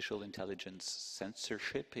artificial intelligence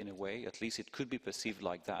censorship in a way? At least it could be perceived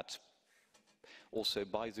like that also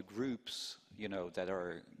by the groups that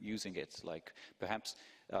are using it, like perhaps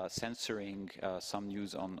censoring some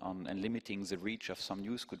news and limiting the reach of some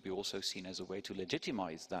news could be also seen as a way to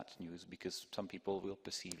legitimize that news, because some people will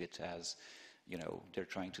perceive it as, they're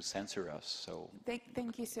trying to censor us. So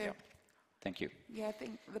thank you, sir. Yeah. Thank you. Yeah, I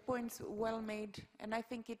think the point's well made, and I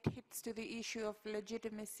think it hits to the issue of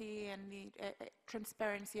legitimacy and the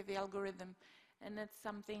transparency of the algorithm, and that's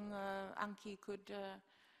something Anki could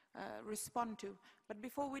respond to. But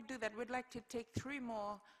before we do that, we'd like to take 3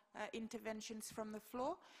 more interventions from the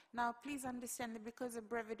floor. Now, please understand that because of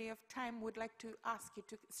brevity of time, we'd like to ask you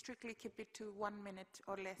to strictly keep it to 1 minute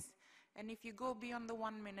or less. And if you go beyond the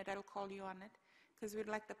 1 minute, I'll call you on it, because we'd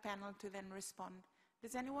like the panel to then respond.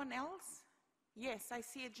 Does anyone else? Yes, I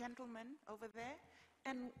see a gentleman over there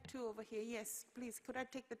and 2 over here. Yes, please, could I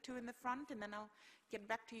take the 2 in the front and then I'll get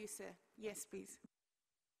back to you, sir. Yes, please.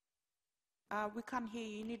 We can't hear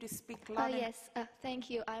you. You need to speak louder. Yes, thank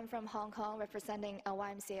you. I'm from Hong Kong, representing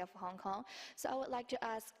YMCA of Hong Kong. So I would like to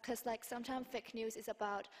ask, because sometimes fake news is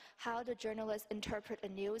about how the journalists interpret a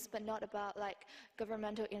news, but not about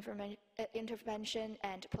governmental intervention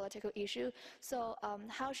and political issue. So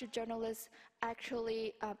how should journalists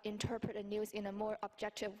actually interpret a news in a more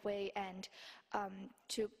objective way and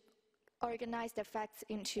to organize the facts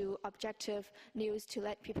into objective news to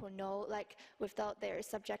let people know, without their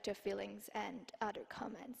subjective feelings and other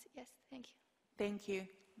comments? Yes, thank you. Thank you.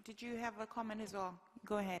 Did you have a comment as well?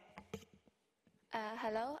 Go ahead.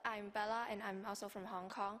 Hello, I'm Bella, and I'm also from Hong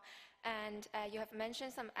Kong. And you have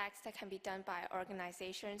mentioned some acts that can be done by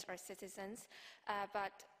organizations or citizens,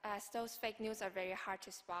 but as those fake news are very hard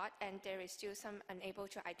to spot, and there is still some unable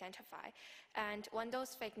to identify. And when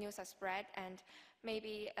those fake news are spread, and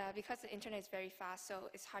maybe because the internet is very fast, so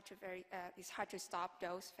it's hard to stop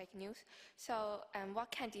those fake news. So what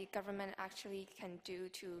can the government actually can do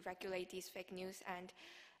to regulate these fake news? And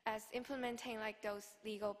as implementing like those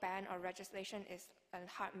legal ban or legislation is a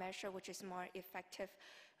hard measure, which is more effective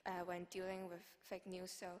when dealing with fake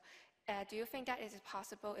news. So do you think that it is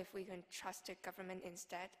possible if we can trust the government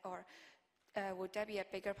instead, or would there be a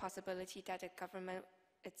bigger possibility that the government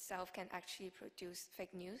itself can actually produce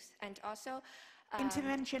fake news? And also,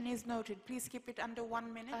 intervention is noted. Please keep it under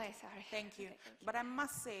 1 minute. Okay, sorry. Thank you. Okay, thank you. But I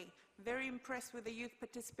must say, very impressed with the youth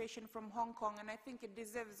participation from Hong Kong, and I think it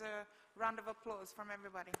deserves a round of applause from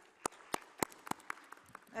everybody.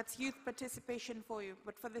 That's youth participation for you.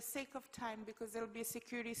 But for the sake of time, because there'll be a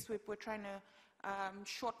security sweep, we're trying to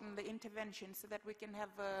shorten the intervention so that we can have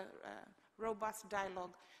a robust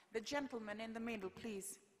dialogue. The gentleman in the middle,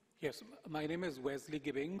 please. Yes, my name is Wesley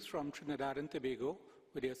Gibbings from Trinidad and Tobago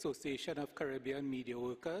with the Association of Caribbean Media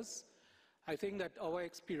Workers. I think that our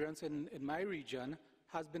experience in my region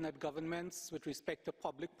has been that governments, with respect to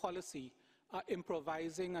public policy, are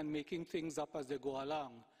improvising and making things up as they go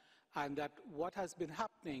along. And that what has been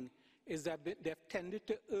happening is that they've tended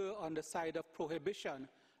to err on the side of prohibition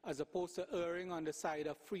as opposed to erring on the side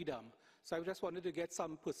of freedom. So I just wanted to get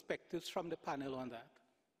some perspectives from the panel on that.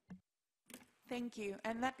 Thank you.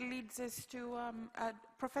 And that leads us to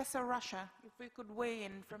Professor Russia, if we could weigh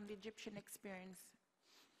in from the Egyptian experience.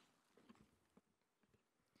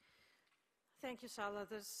 Thank you, Salle.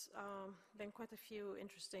 There's been quite a few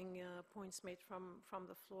interesting points made from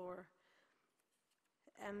the floor.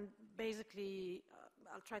 And basically,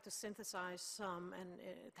 I'll try to synthesize some, and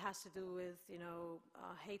it has to do with,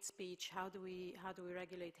 hate speech. How do we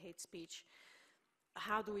regulate hate speech?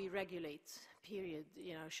 How do we regulate, period?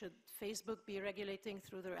 Should Facebook be regulating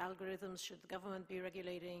through their algorithms? Should the government be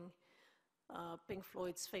regulating? Pink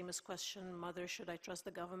Floyd's famous question, Mother, should I trust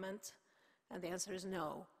the government? And the answer is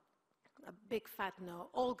no. A big fat no.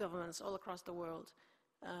 All governments all across the world,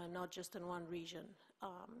 not just in one region.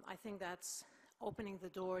 I think that's opening the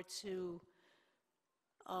door to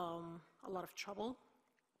a lot of trouble.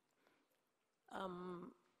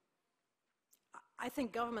 I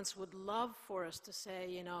think governments would love for us to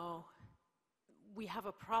say, we have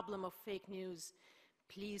a problem of fake news,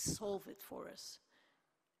 please solve it for us.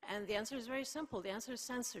 And the answer is very simple. The answer is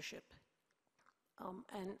censorship.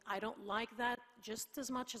 And I don't like that just as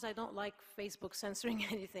much as I don't like Facebook censoring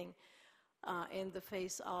anything in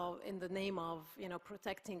the name of,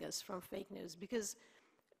 protecting us from fake news. Because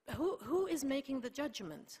who is making the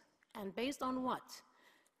judgment, and based on what?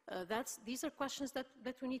 These are questions that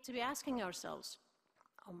we need to be asking ourselves.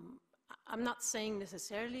 I'm not saying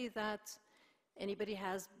necessarily that anybody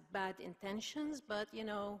has bad intentions, but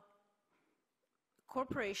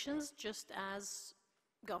corporations, just as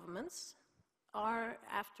governments, are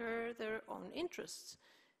after their own interests.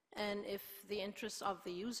 And if the interests of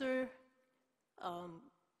the user,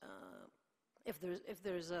 if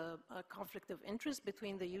there's a conflict of interest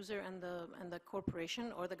between the user and the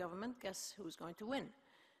corporation or the government, guess who's going to win?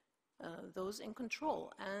 Those in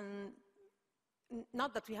control. And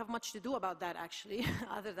not that we have much to do about that, actually,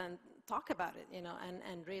 other than talk about it,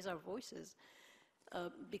 and raise our voices,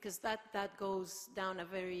 because that goes down a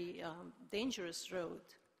very dangerous road.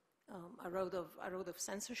 A road of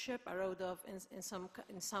censorship, a road of,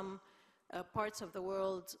 in some parts of the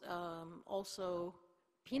world, also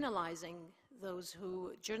penalizing those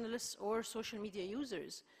journalists or social media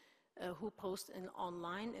users who post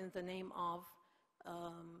online in the name of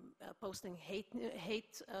posting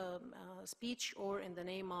hate speech, or in the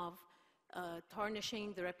name of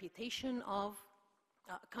tarnishing the reputation of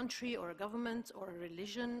a country or a government or a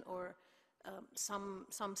religion or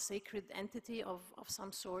some sacred entity of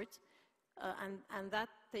some sort, and that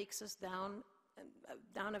takes us down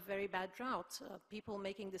a very bad route. People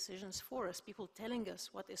making decisions for us, people telling us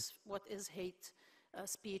what is hate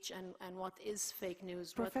speech and what is fake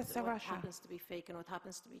news, what happens to be fake and what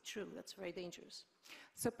happens to be true. That's very dangerous.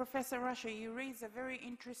 So, Professor Russia, you raise a very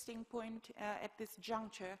interesting point at this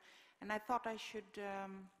juncture, and I thought I should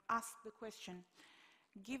ask the question.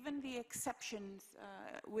 Given the exceptions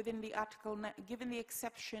within the article,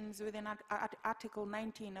 Article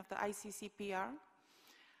 19 of the ICCPR,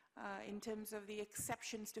 in terms of the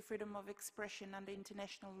exceptions to freedom of expression under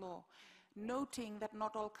international law, noting that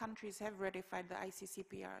not all countries have ratified the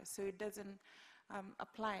ICCPR, so it doesn't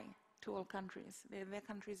apply to all countries. There are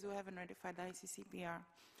countries who haven't ratified the ICCPR.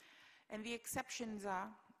 And the exceptions are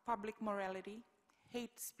public morality,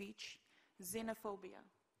 hate speech, xenophobia,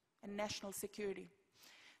 and national security.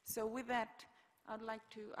 So with that, I'd like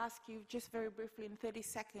to ask you just very briefly in 30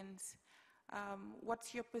 seconds,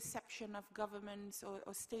 what's your perception of governments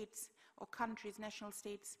or states or countries, national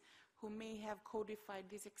states, who may have codified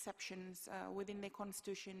these exceptions within their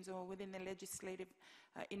constitutions or within their legislative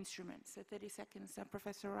instruments? So 30 seconds,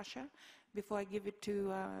 Professor Russia, before I give it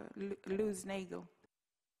to Luz Nagel.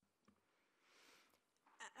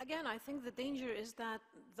 Again, I think the danger is that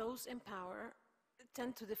those in power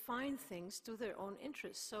tend to define things to their own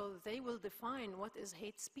interests. So they will define what is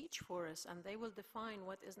hate speech for us, and they will define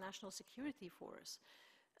what is national security for us.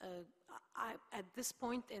 At this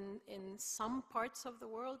point, in some parts of the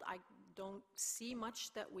world, I don't see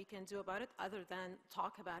much that we can do about it other than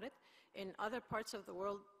talk about it. In other parts of the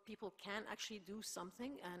world, people can actually do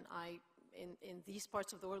something, and in these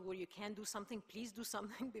parts of the world where you can do something, please do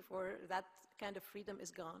something before that kind of freedom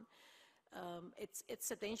is gone.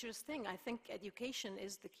 It's a dangerous thing. I think education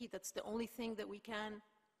is the key. That's the only thing that we can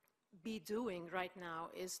be doing right now,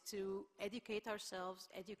 is to educate ourselves,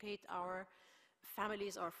 educate our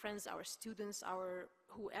families, our friends, our students, our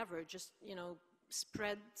whoever. Just, you know,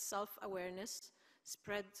 spread self-awareness,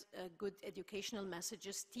 spread good educational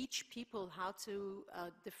messages, teach people how to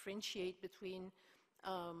differentiate between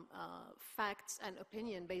facts and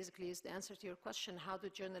opinion. Basically is the answer to your question. How do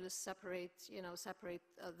journalists separate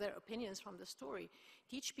their opinions from the story?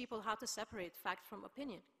 Teach people how to separate fact from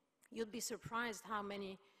opinion. You'd be surprised how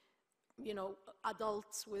many, you know,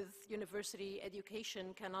 adults with university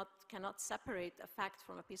education cannot separate a fact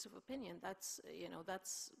from a piece of opinion. That's, you know,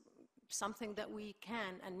 that's something that we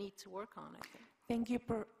can and need to work on, I think. Thank you,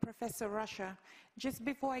 Professor Russia. Just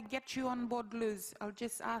before I get you on board, Luz, I'll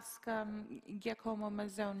just ask Giacomo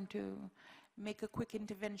Mazzone to make a quick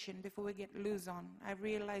intervention before we get Luz on. I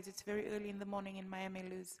realize it's very early in the morning in Miami,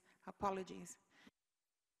 Luz. Apologies.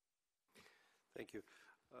 Thank you.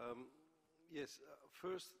 Yes,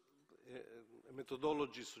 first, a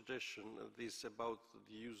methodology suggestion is about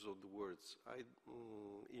the use of the words.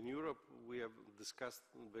 In Europe, we have discussed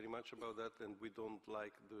very much about that, and we don't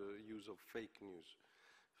like the use of fake news.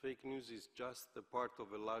 Fake news is just a part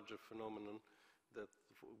of a larger phenomenon that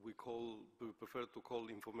we prefer to call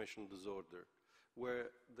information disorder, where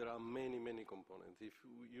there are many, many components. If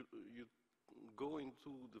you go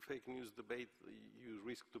into the fake news debate, you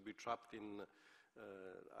risk to be trapped in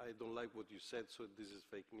I don't like what you said, so this is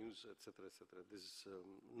fake news, etc., etc. This is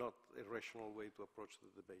not a rational way to approach the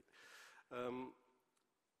debate.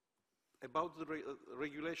 About the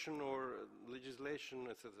regulation or legislation,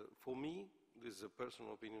 etc., for me, this is a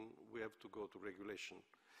personal opinion, we have to go to regulation.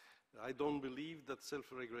 I don't believe that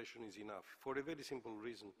self-regulation is enough, for a very simple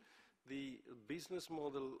reason. The business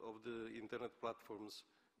model of the internet platforms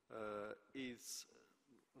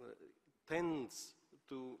tends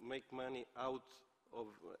to make money out of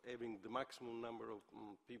having the maximum number of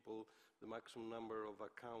people, the maximum number of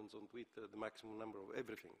accounts on Twitter, the maximum number of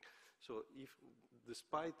everything. So if,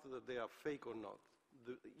 despite that they are fake or not,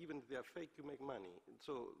 even if they are fake, you make money.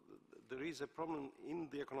 So there is a problem in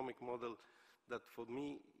the economic model that for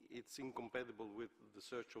me it's incompatible with the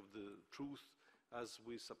search of the truth, as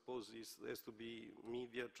we suppose has to be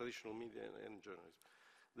media, traditional media and journalism.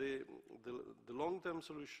 The long-term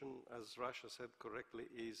solution, as Russia said correctly,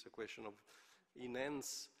 is a question of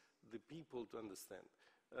enhance the people to understand.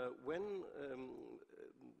 When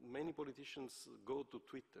many politicians go to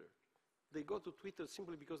Twitter, they go to Twitter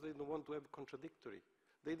simply because they don't want to have contradictory.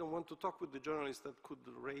 They don't want to talk with the journalists that could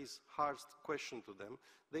raise harsh questions to them.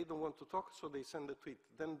 They don't want to talk, so they send a tweet.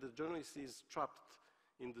 Then the journalist is trapped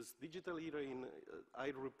in this digital era.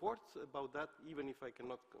 I report about that even if I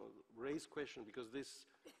cannot raise questions, because this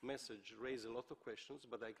message raises a lot of questions,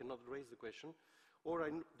 but I cannot raise the question. Or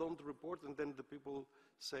I don't report, and then the people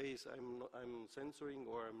say I'm censoring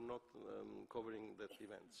or I'm not covering that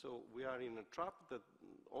event. So we are in a trap that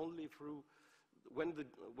only through, when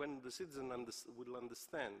the citizen will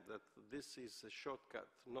understand that this is a shortcut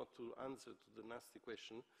not to answer to the nasty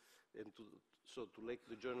question, and so to let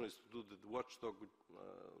the journalists do the watchdog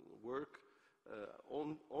work,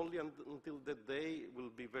 only until that day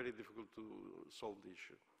will be very difficult to solve the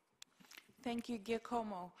issue. Thank you,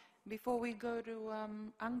 Giacomo. Before we go to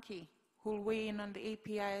Anki, who will weigh in on the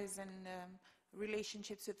APIs and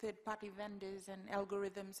relationships with third-party vendors and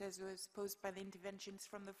algorithms as was posed by the interventions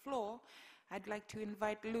from the floor, I'd like to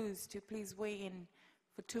invite Luz to please weigh in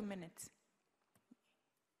for 2 minutes.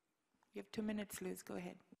 You have 2 minutes, Luz. Go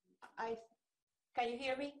ahead. Can you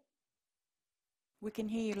hear me? We can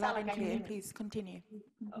hear you Salle, loud and can you clear. hear me? Please continue.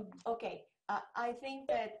 Okay, I think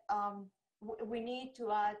that we need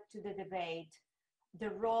to add to the debate the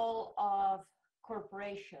role of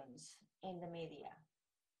corporations in the media,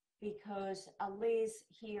 because at least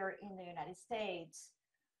here in the United States,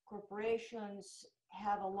 corporations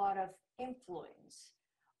have a lot of influence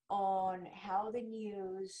on how the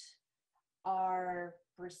news are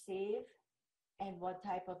perceived and what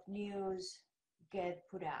type of news get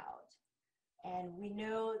put out. And we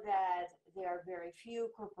know that there are very few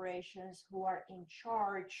corporations who are in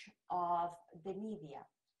charge of the media.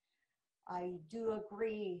 I do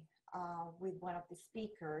agree with one of the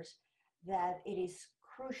speakers that it is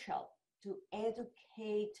crucial to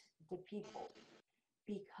educate the people,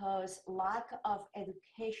 because lack of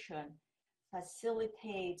education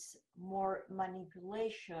facilitates more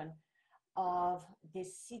manipulation of the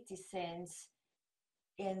citizens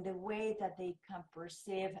in the way that they can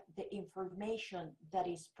perceive the information that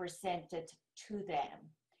is presented to them.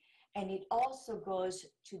 And it also goes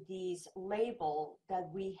to this label that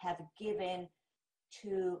we have given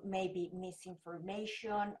to maybe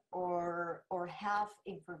misinformation or half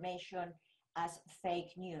information as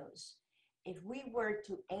fake news. If we were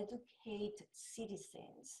to educate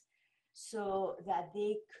citizens so that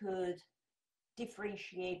they could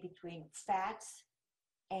differentiate between facts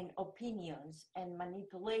and opinions and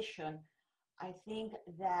manipulation, I think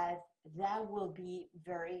that that will be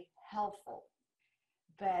very helpful.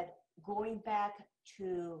 But going back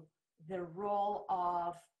to the role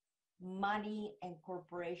of money and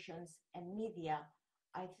corporations and media,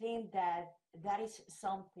 I think that that is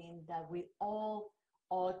something that we all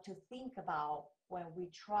ought to think about when we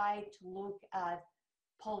try to look at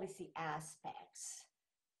policy aspects.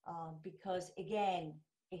 Because again,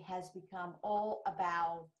 it has become all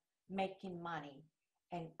about making money.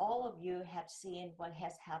 And all of you have seen what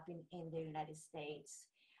has happened in the United States.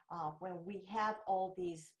 When we have all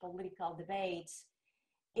these political debates,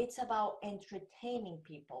 it's about entertaining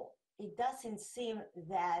people. It doesn't seem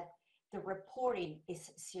that the reporting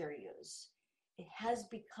is serious. It has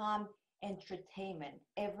become entertainment.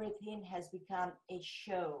 Everything has become a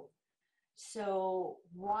show. So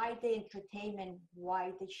why the entertainment?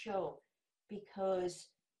 Why the show? Because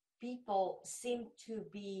people seem to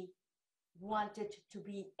be wanted to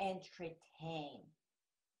be entertained.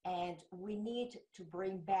 And we need to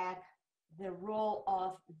bring back the role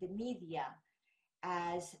of the media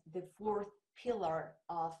as the fourth pillar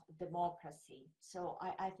of democracy. So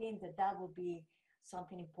I think that that will be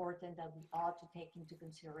something important that we ought to take into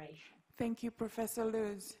consideration. Thank you, Professor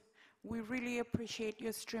Luz. We really appreciate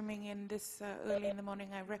your streaming in this early in the morning.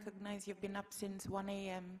 I recognize you've been up since 1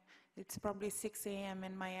 a.m. It's probably 6 a.m.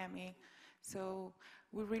 in Miami. So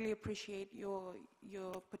we really appreciate your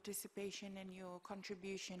participation and your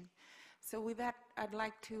contribution. So with that, I'd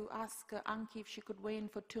like to ask Anki if she could weigh in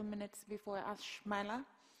for 2 minutes before I ask Shmaila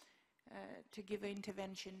to give her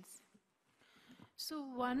interventions. So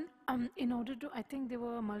one, in order to, I think there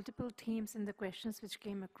were multiple themes in the questions which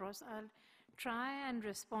came across. I'll try and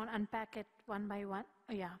respond, unpack it one by one.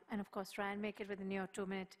 Oh, yeah, and of course try and make it within your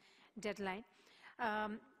 2-minute deadline.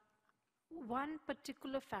 One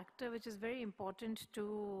particular factor which is very important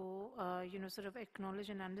to sort of acknowledge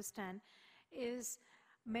and understand is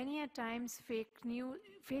many a times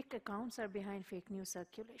fake accounts are behind fake news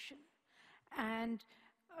circulation, and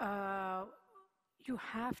you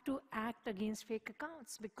have to act against fake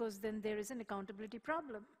accounts, because then there is an accountability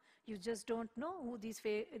problem. You just don't know who these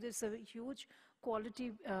fake. It is a huge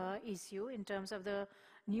quality issue in terms of the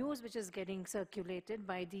news which is getting circulated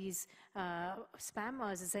by these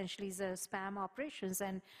spammers, essentially the spam operations,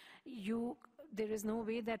 and there is no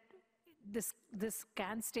way that this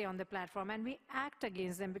can stay on the platform, and we act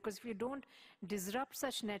against them, because if you don't disrupt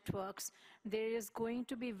such networks, there is going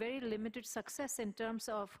to be very limited success in terms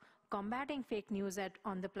of combating fake news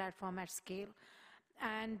on the platform at scale.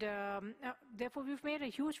 And therefore, we've made a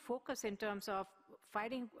huge focus in terms of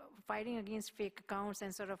fighting against fake accounts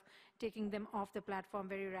and sort of taking them off the platform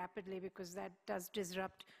very rapidly, because that does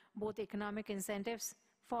disrupt both economic incentives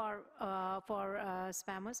for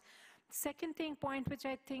spammers. Second point which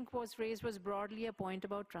I think was raised was broadly a point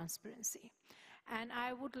about transparency. And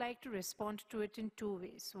I would like to respond to it in 2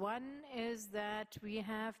 ways. One is that we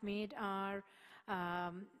have made our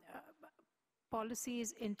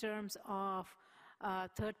policies in terms of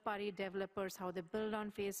third-party developers, how they build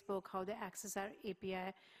on Facebook, how they access our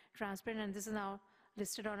API transparent, and this is now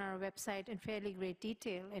listed on our website in fairly great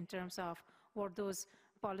detail in terms of what those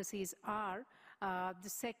policies are. The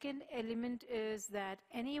second element is that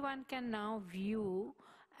anyone can now view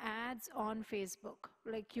ads on Facebook.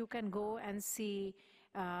 Like, you can go and see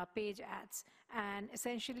page ads and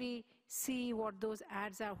essentially see what those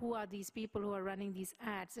ads are, who are these people who are running these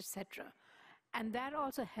ads, etc. And that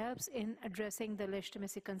also helps in addressing the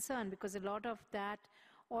legitimacy concern, because a lot of that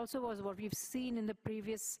also was what we've seen in the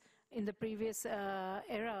previous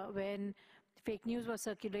era when fake news was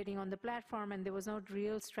circulating on the platform and there was no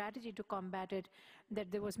real strategy to combat it,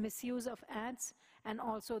 that there was misuse of ads and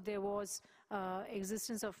also there was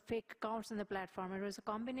existence of fake accounts on the platform. It was a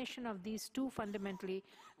combination of these two fundamentally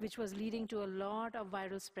which was leading to a lot of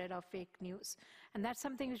viral spread of fake news. And that's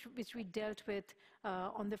something which we dealt with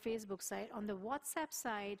on the Facebook side. On the WhatsApp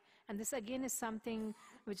side, and this again is something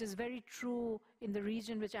which is very true in the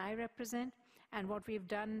region which I represent, and what we've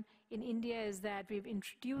done in India is that we've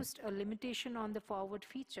introduced a limitation on the forward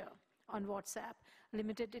feature on WhatsApp,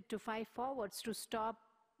 limited it to 5 forwards to stop,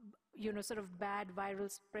 sort of bad viral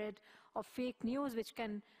spread of fake news, which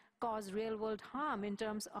can cause real-world harm in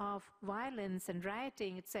terms of violence and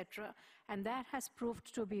rioting, etc. And that has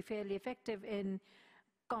proved to be fairly effective in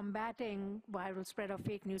combating viral spread of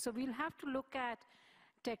fake news. So we'll have to look at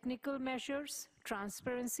technical measures,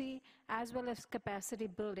 transparency, as well as capacity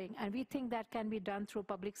building. And we think that can be done through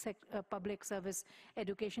public service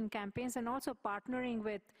education campaigns and also partnering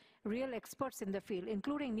with real experts in the field,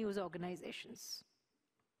 including news organizations.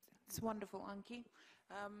 It's wonderful, Anki.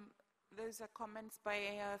 Those are comments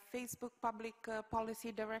by Facebook Public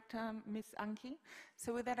Policy Director, Ms. Anki.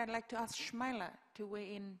 So with that, I'd like to ask Shmaila to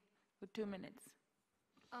weigh in with 2 minutes.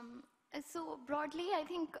 So broadly, I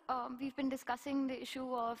think we've been discussing the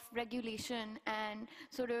issue of regulation and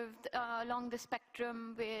sort of along the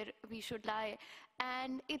spectrum where we should lie.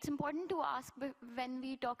 And it's important to ask when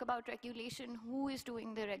we talk about regulation, who is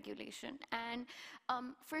doing the regulation? And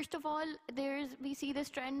first of all, we see this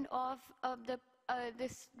trend of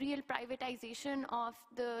this real privatization of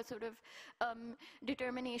the sort of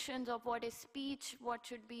determinations of what is speech, what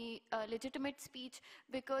should be legitimate speech,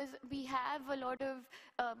 because we have a lot of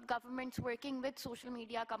governments working with social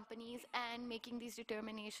media companies and making these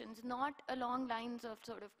determinations, not along lines of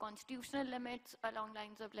sort of constitutional limits, along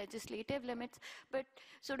lines of legislative limits, but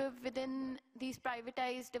sort of within these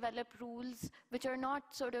privatized, developed rules, which are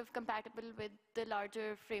not sort of compatible with the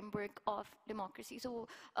larger framework of democracy. So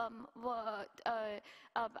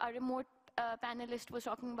our remote panelist was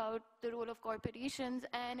talking about the role of corporations,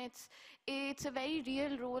 and it's a very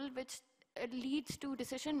real role which leads to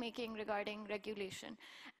decision-making regarding regulation.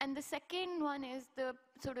 And the second one is the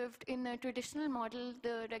sort of, in a traditional model,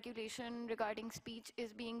 the regulation regarding speech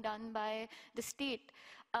is being done by the state.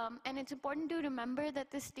 And it's important to remember that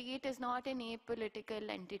the state is not an apolitical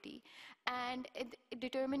entity. And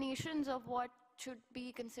determinations of what should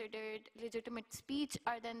be considered legitimate speech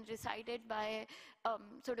are then decided by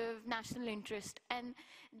sort of national interest. And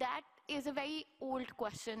that is a very old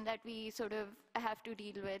question that we sort of have to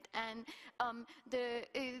deal with. And there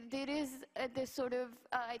is this sort of,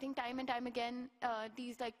 I think time and time again,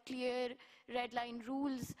 these like clear red line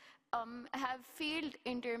rules have failed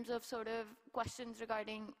in terms of sort of questions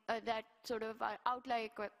regarding that sort of outlier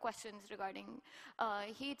questions regarding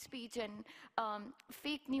hate speech and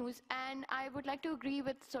fake news. And I would like to agree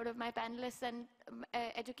with sort of my panelists, and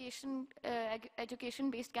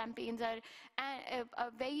education-based campaigns are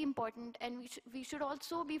very important, and we should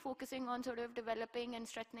also be focusing on sort of developing and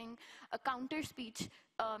strengthening a counter speech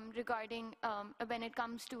regarding when it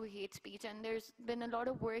comes to hate speech. And there's been a lot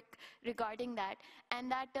of work regarding that,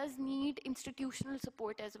 and that does need institutional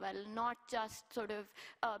support as well, not just sort of,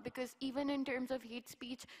 because even in terms of hate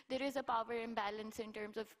speech, there is a power imbalance in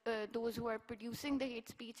terms of those who are producing the hate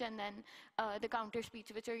speech and then the counter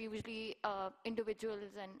speech, which are usually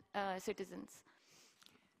individuals and citizens.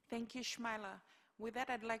 Thank you, Shmaila. With that,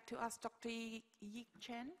 I'd like to ask Dr. Yi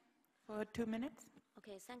Chen for 2 minutes.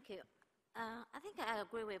 Okay, thank you. I think I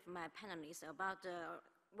agree with my panelists about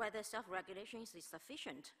whether self-regulation is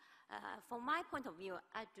sufficient. From my point of view,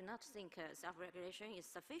 I do not think self-regulation is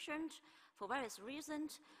sufficient for various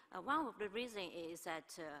reasons. One of the reasons is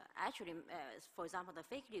that actually, for example, the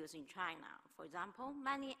fake news in China, for example,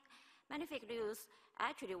 many fake news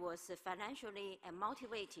actually was financially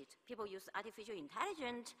motivated. People use artificial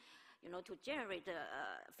intelligence, to generate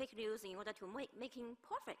fake news in order to making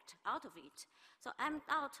profit out of it. So I'm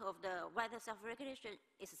out of the whether self-regulation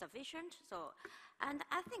is sufficient. So, and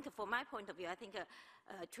I think from my point of view, I think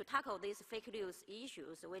to tackle these fake news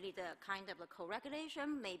issues, we need a kind of a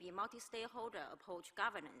co-regulation, maybe multi-stakeholder approach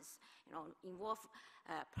governance, involve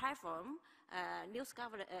platform, news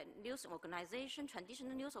organization,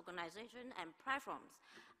 traditional news organization, and platforms.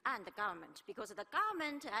 and the government, because the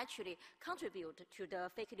government actually contribute to the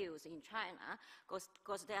fake news in China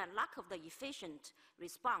because there are lack of the efficient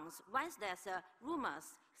response once there's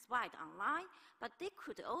rumors spread online, but they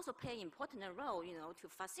could also play an important role, to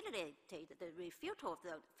facilitate the refutal of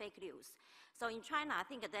the fake news. So in China, I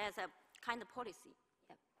think there's a kind of policy.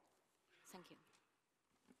 Yeah. Thank you.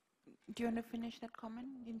 Do you want to finish that comment?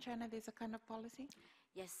 In China, there's a kind of policy?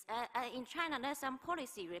 Yes, in China, there's some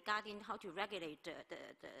policy regarding how to regulate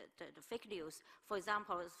the fake news. For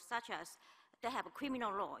example, such as they have a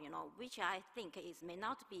criminal law, which I think may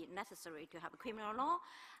not be necessary to have a criminal law,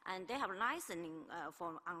 and they have licensing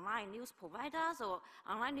for online news providers, or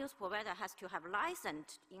online news provider has to have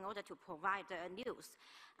license in order to provide news.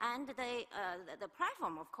 And the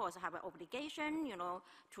platform, of course, have an obligation,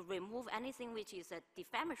 to remove anything which is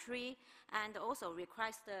defamatory, and also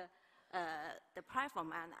requires the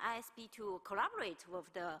platform and ISP to collaborate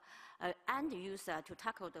with the end user to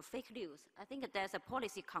tackle the fake news. I think there's a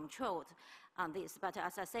policy control on this, but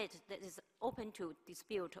as I said, that is open to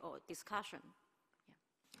dispute or discussion.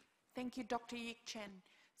 Yeah. Thank you, Dr. Yik Chen.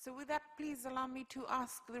 So with that, please allow me to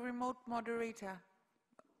ask the remote moderator,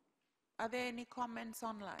 are there any comments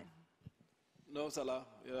online? No, Salah,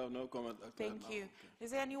 you have no comment. Thank you. Okay.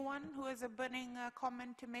 Is there anyone who has a burning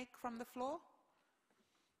comment to make from the floor?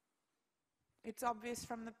 It's obvious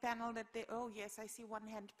from the panel that they, oh yes, I see one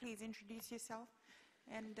hand. Please introduce yourself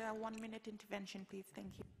and 1 minute intervention, please.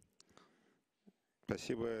 Thank you.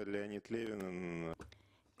 Спасибо, Леонид Левин.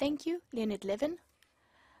 Thank you, Leonid Levin.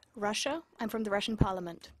 Russia, I'm from the Russian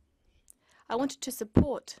Parliament. I wanted to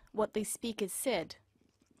support what these speakers said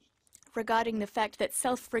regarding the fact that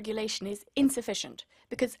self-regulation is insufficient,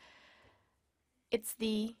 because it's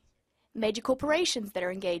the major corporations that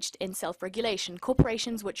are engaged in self-regulation,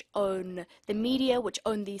 corporations which own the media, which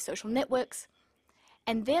own the social networks,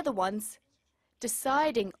 and they're the ones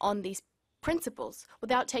deciding on these principles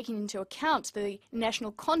without taking into account the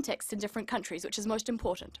national context in different countries, which is most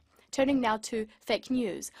important. Turning now to fake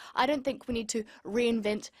news, I don't think we need to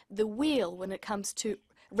reinvent the wheel when it comes to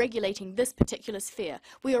regulating this particular sphere.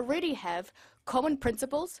 We already have common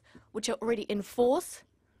principles which are already in force,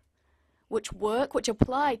 which work, which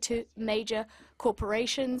apply to major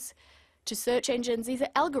corporations, to search engines. These are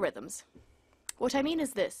algorithms. What I mean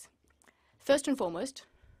is this. First and foremost,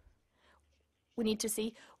 we need to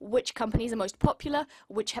see which companies are most popular,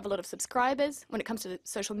 which have a lot of subscribers. When it comes to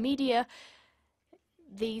social media,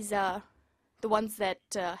 these are the ones that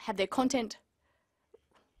have their content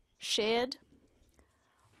shared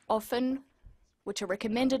often, which are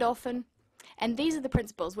recommended often. And these are the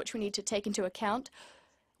principles which we need to take into account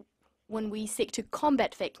when we seek to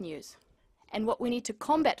combat fake news. And what we need to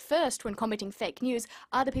combat first when combating fake news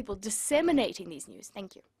are the people disseminating these news.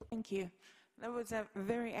 Thank you. Thank you. That was a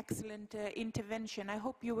very excellent intervention. I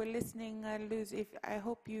hope you were listening, Luz. I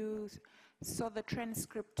hope you saw the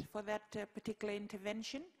transcript for that particular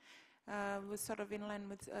intervention. It was sort of in line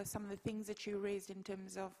with some of the things that you raised in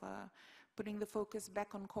terms of putting the focus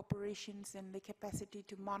back on corporations and the capacity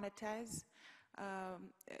to monetize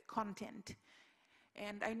content.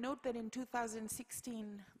 And I note that in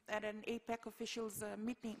 2016, at an APEC officials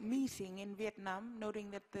meeting in Vietnam,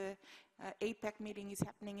 noting that the APEC meeting is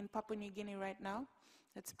happening in Papua New Guinea right now,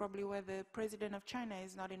 that's probably where the president of China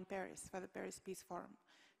is not in Paris for the Paris Peace Forum,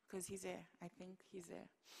 because he's there, I think he's there.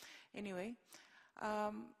 Anyway,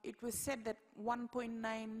 it was said that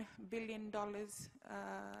 $1.9 billion,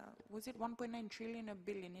 was it 1.9 trillion or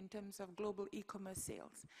billion in terms of global e-commerce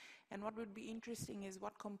sales? And what would be interesting is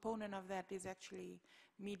what component of that is actually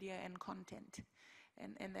media and content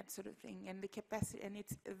and that sort of thing, and the capacity. And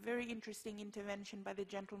it's a very interesting intervention by the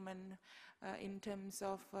gentleman in terms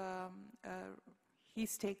of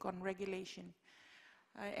his take on regulation.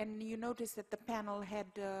 And you notice that the panel had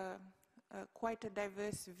quite a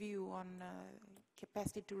diverse view on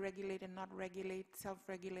capacity to regulate and not regulate,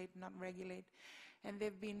 self-regulate, not regulate. And there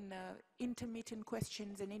have been intermittent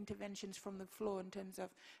questions and interventions from the floor in terms of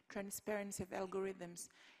transparency of algorithms.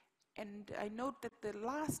 And I note that the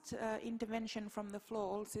last intervention from the floor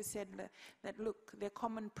also said that, look, there are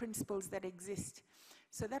common principles that exist.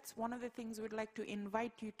 So that's one of the things we'd like to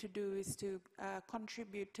invite you to do, is to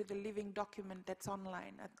contribute to the living document that's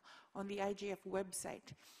online on the IGF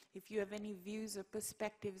website. If you have any views or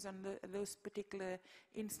perspectives on those particular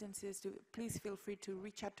instances, please feel free to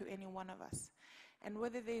reach out to any one of us. And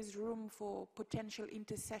whether there's room for potential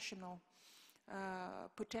intersessional,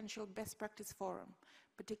 potential best practice forum,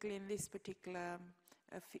 particularly in this particular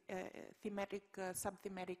thematic,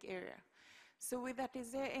 sub-thematic area. So with that,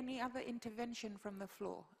 is there any other intervention from the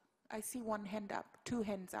floor? I see one hand up, two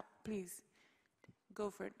hands up, please.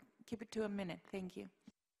 Go for it. Keep it to a minute. Thank you.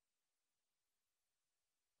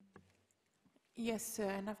 Yes, sir,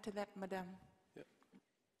 and after that, Madam.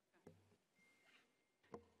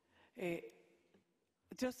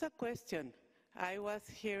 Just a question. I was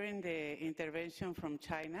hearing the intervention from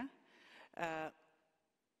China.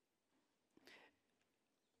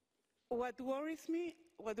 What worries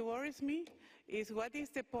me is what is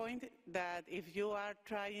the point that if you are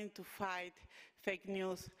trying to fight fake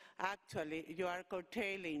news, actually you are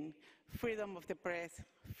curtailing freedom of the press,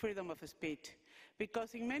 freedom of speech.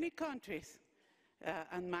 Because in many countries,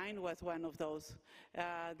 and mine was one of those,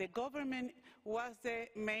 the government was the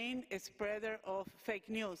main spreader of fake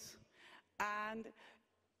news. And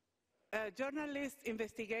journalist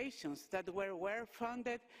investigations that were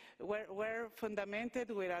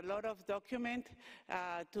fundamented with a lot of document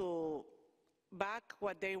to back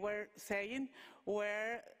what they were saying,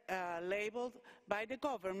 were labeled by the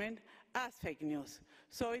government as fake news.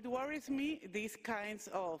 So it worries me, these kinds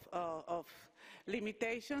of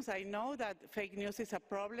limitations. I know that fake news is a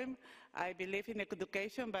problem. I believe in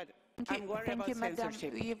education, but I'm worried about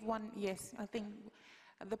censorship. Madam. You have one, yes, I think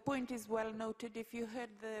the point is well noted. If you heard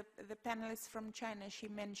the panelist from China, she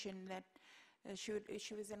mentioned that she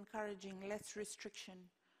was encouraging less restriction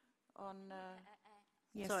on...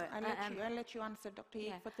 Yes, Sorry, I'll let you answer, Dr.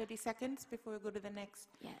 Yik, for 30 seconds before we go to the next.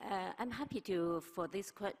 Yeah, I'm happy to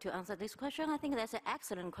answer this question. I think that's an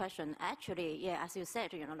excellent question. Actually, yeah, as you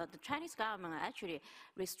said, you know, the Chinese government actually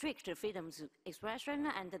restrict freedom of expression,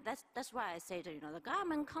 and that's why I said, you know, the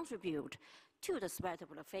government contribute to the spread of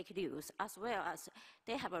the fake news, as well as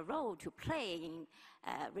they have a role to play in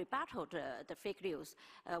rebuttal the fake news.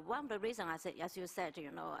 One of the reasons, as you said,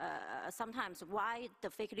 you know, sometimes why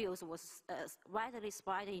the fake news was widely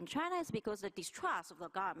spread in China is because the distrust of the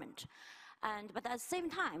government. But at the same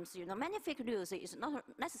time, you know, many fake news is not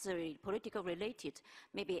necessarily political related.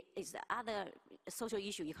 Maybe it's other social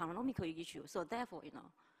issue, economical issue. So therefore, you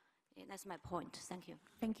know, that's my point. Thank you.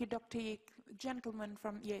 Thank you, Dr. Yik. Gentleman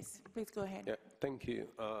from, yes, please go ahead. Yeah, thank you.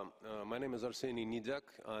 My name is Arseniy Nidyak.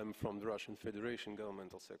 I'm from the Russian Federation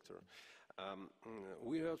governmental sector.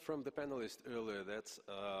 We heard from the panelists earlier that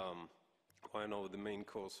one of the main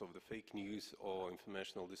cause of the fake news or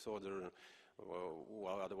informational disorder, or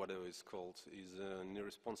whatever it's called, is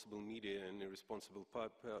irresponsible media and irresponsible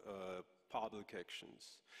public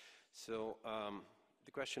actions. So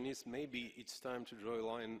the question is, maybe it's time to draw a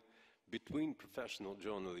line between professional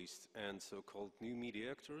journalists and so-called new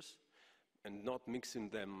media actors, and not mixing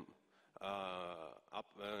them up,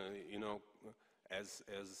 you know, as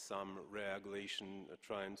some regulation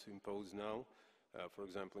trying to impose now, for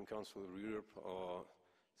example, in Council of Europe or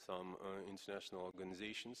some international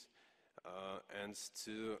organizations, and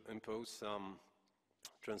to impose some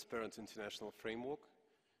transparent international framework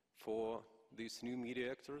for these new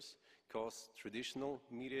media actors, because traditional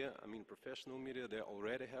media, I mean professional media, they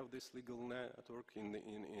already have this legal network in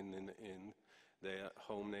their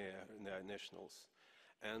home nationals.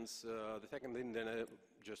 And the second thing that I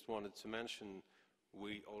just wanted to mention,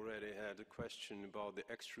 we already had a question about the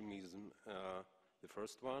extremism, the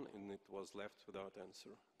first one, and it was left without answer.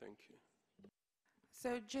 Thank you.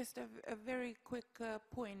 So just a very quick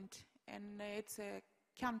point, and it's a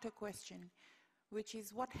counter question, which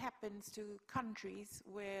is what happens to countries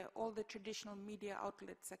where all the traditional media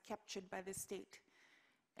outlets are captured by the state,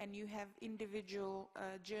 and you have individual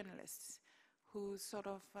journalists who sort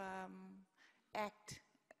of act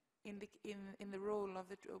in the role of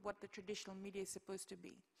what the traditional media is supposed to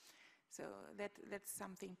be. So that's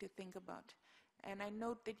something to think about. And I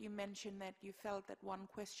note that you mentioned that you felt that one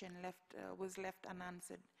question was left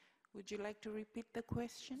unanswered. Would you like to repeat the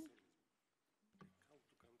question?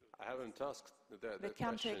 I haven't asked the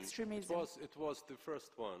counter-extremism. It was the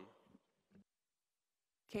first one.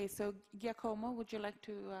 Okay, so Giacomo, would you like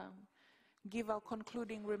to give our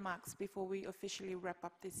concluding remarks before we officially wrap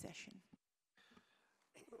up this session?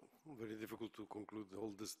 Very difficult to conclude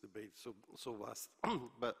all this debate, so vast.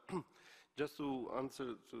 But just to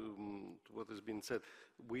answer to what has been said,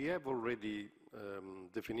 we have already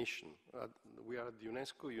definition. We are at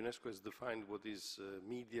UNESCO. UNESCO has defined what is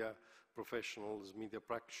media professionals, media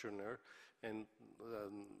practitioner, and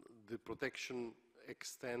the protection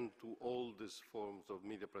extend to all these forms of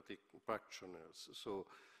media practitioners. So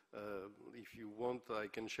if you want, I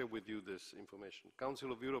can share with you this information.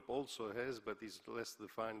 Council of Europe also has, but is less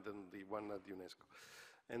defined than the one at UNESCO.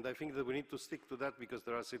 And I think that we need to stick to that, because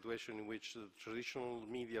there are situations in which the traditional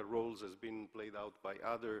media roles has been played out by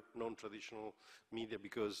other non-traditional media,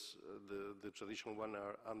 because the traditional one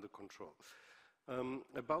are under control.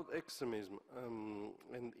 About extremism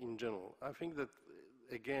and in general, I think that,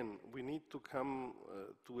 again, we need to come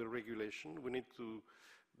to a regulation. We need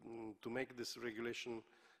to make this regulation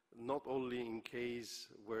not only in case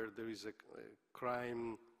where there is a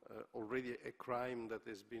crime, already a crime that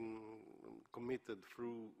has been committed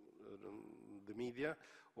through the media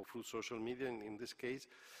or through social media in this case,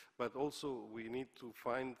 but also we need to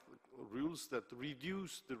find rules that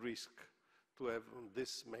reduce the risk to have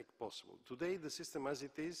this make possible. Today the system as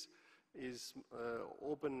it is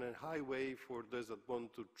open a highway for those that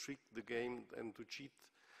want to trick the game and to cheat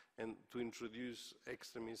and to introduce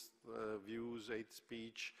extremist views, hate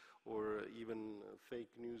speech, or even fake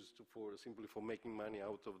news simply for making money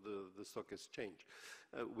out of the stock exchange.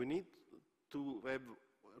 We need to have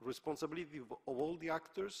responsibility of all the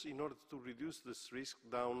actors in order to reduce this risk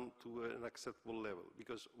down to an acceptable level,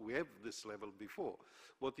 because we have this level before.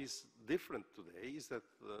 What is different today is that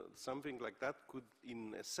something like that could,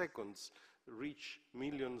 in seconds, reach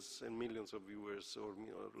millions and millions of viewers or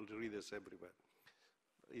readers everywhere.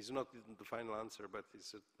 It's not the final answer, but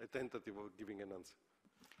it's a tentative of giving an answer.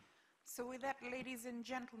 So with that, ladies and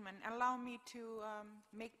gentlemen, allow me to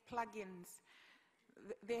make plug-ins.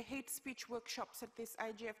 There are hate speech workshops at this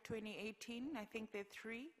IGF 2018. I think there are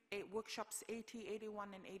 3, workshops 80, 81,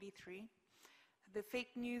 and 83. The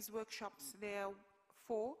fake news workshops, there are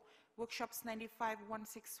 4, workshops 95,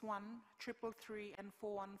 161, 333, and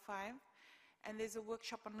 415. And there's a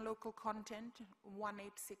workshop on local content,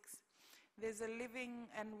 186. There's a living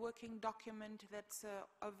and working document that's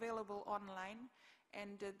available online,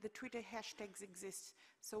 and the Twitter hashtags exist.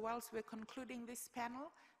 So whilst we're concluding this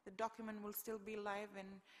panel, the document will still be live, and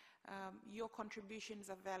your contributions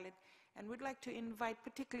are valid. And we'd like to invite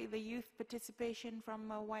particularly the youth participation from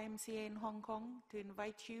YMCA in Hong Kong to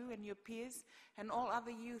invite you and your peers and all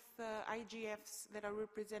other youth IGFs that are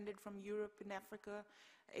represented from Europe and Africa,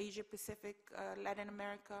 Asia Pacific, Latin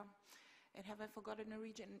America, and have I forgotten a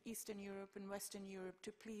region, Eastern Europe and Western Europe,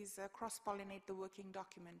 to please cross-pollinate the working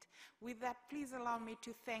document. With that, please allow me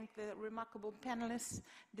to thank the remarkable panelists,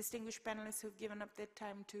 distinguished panelists who've given up their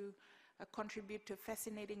time to contribute to a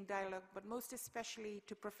fascinating dialogue, but most especially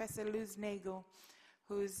to Professor Luz Nagel,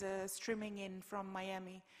 who's streaming in from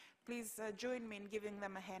Miami. Please join me in giving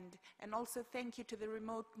them a hand. And also thank you to the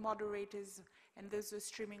remote moderators and those who are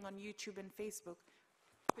streaming on YouTube and Facebook.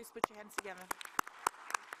 Please put your hands together.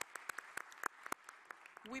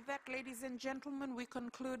 With that, ladies and gentlemen, we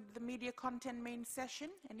conclude the media content main session.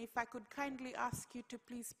 And if I could kindly ask you to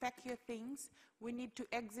please pack your things, we need to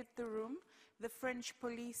exit the room. The French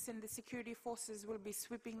police and the security forces will be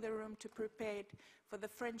sweeping the room to prepare it for the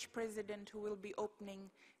French president who will be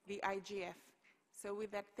opening the IGF. So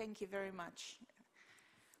with that, thank you very much.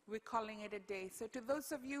 We're calling it a day. So to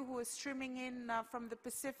those of you who are streaming in from the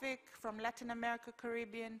Pacific, from Latin America,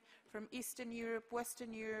 Caribbean, from Eastern Europe,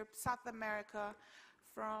 Western Europe, South America,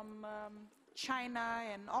 from China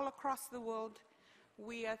and all across the world,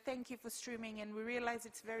 we thank you for streaming, and we realize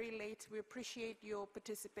it's very late. We appreciate your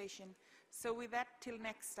participation. So with that, till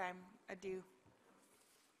next time, adieu.